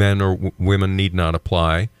men or women need not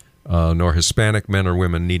apply. nor Hispanic men or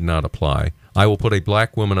women need not apply. I will put a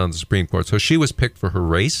black woman on the Supreme Court. So she was picked for her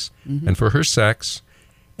race and for her sex.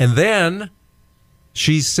 And then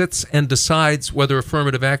she sits and decides whether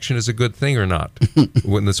affirmative action is a good thing or not.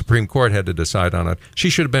 When the Supreme Court had to decide on it, she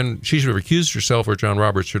should have recused herself, or John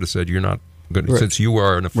Roberts should have said, "You're not good," since you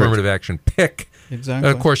are an affirmative action pick. Exactly.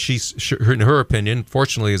 Of course, in her opinion,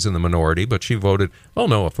 fortunately, is in the minority, but she voted, "Oh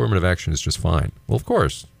no, affirmative action is just fine." Well, of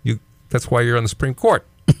course, that's why you're on the Supreme Court.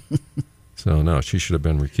 So no, she should have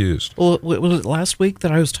been recused. Well, was it last week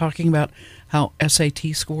that I was talking about how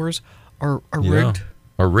SAT scores are rigged?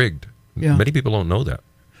 Are rigged. Yeah. Many people don't know that.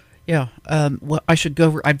 Yeah. Well, I should go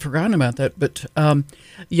over. I'd forgotten about that, but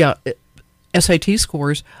SAT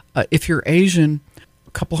scores. If you're Asian,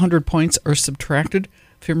 a couple hundred points are subtracted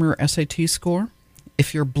from your SAT score.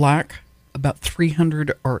 If you're black, about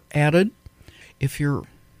 300 are added. If you're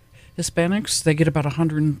Hispanics, they get about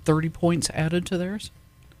 130 points added to theirs.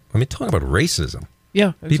 I mean, talk about racism.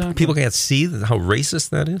 Yeah, exactly. People can't see how racist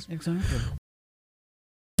that is. Exactly.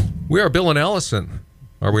 We are Bill and Allison.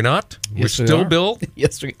 Are we not? Yes, We're still we are. Bill?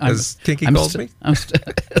 Yes, as Kinky calls me? I'm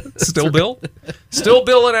still Bill? Still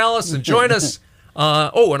Bill and Allison. Join us.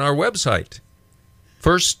 On our website.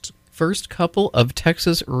 First couple of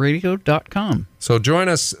TexasRadio.com. So join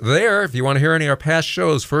us there if you want to hear any of our past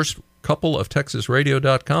shows. First couple of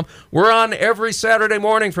TexasRadio.com. We're on every Saturday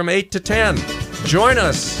morning from 8 to 10. Join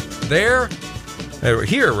us there.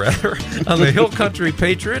 Here, rather, on the Hill Country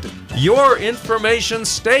Patriot, your information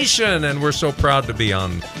station. And we're so proud to be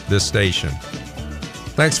on this station.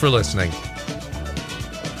 Thanks for listening.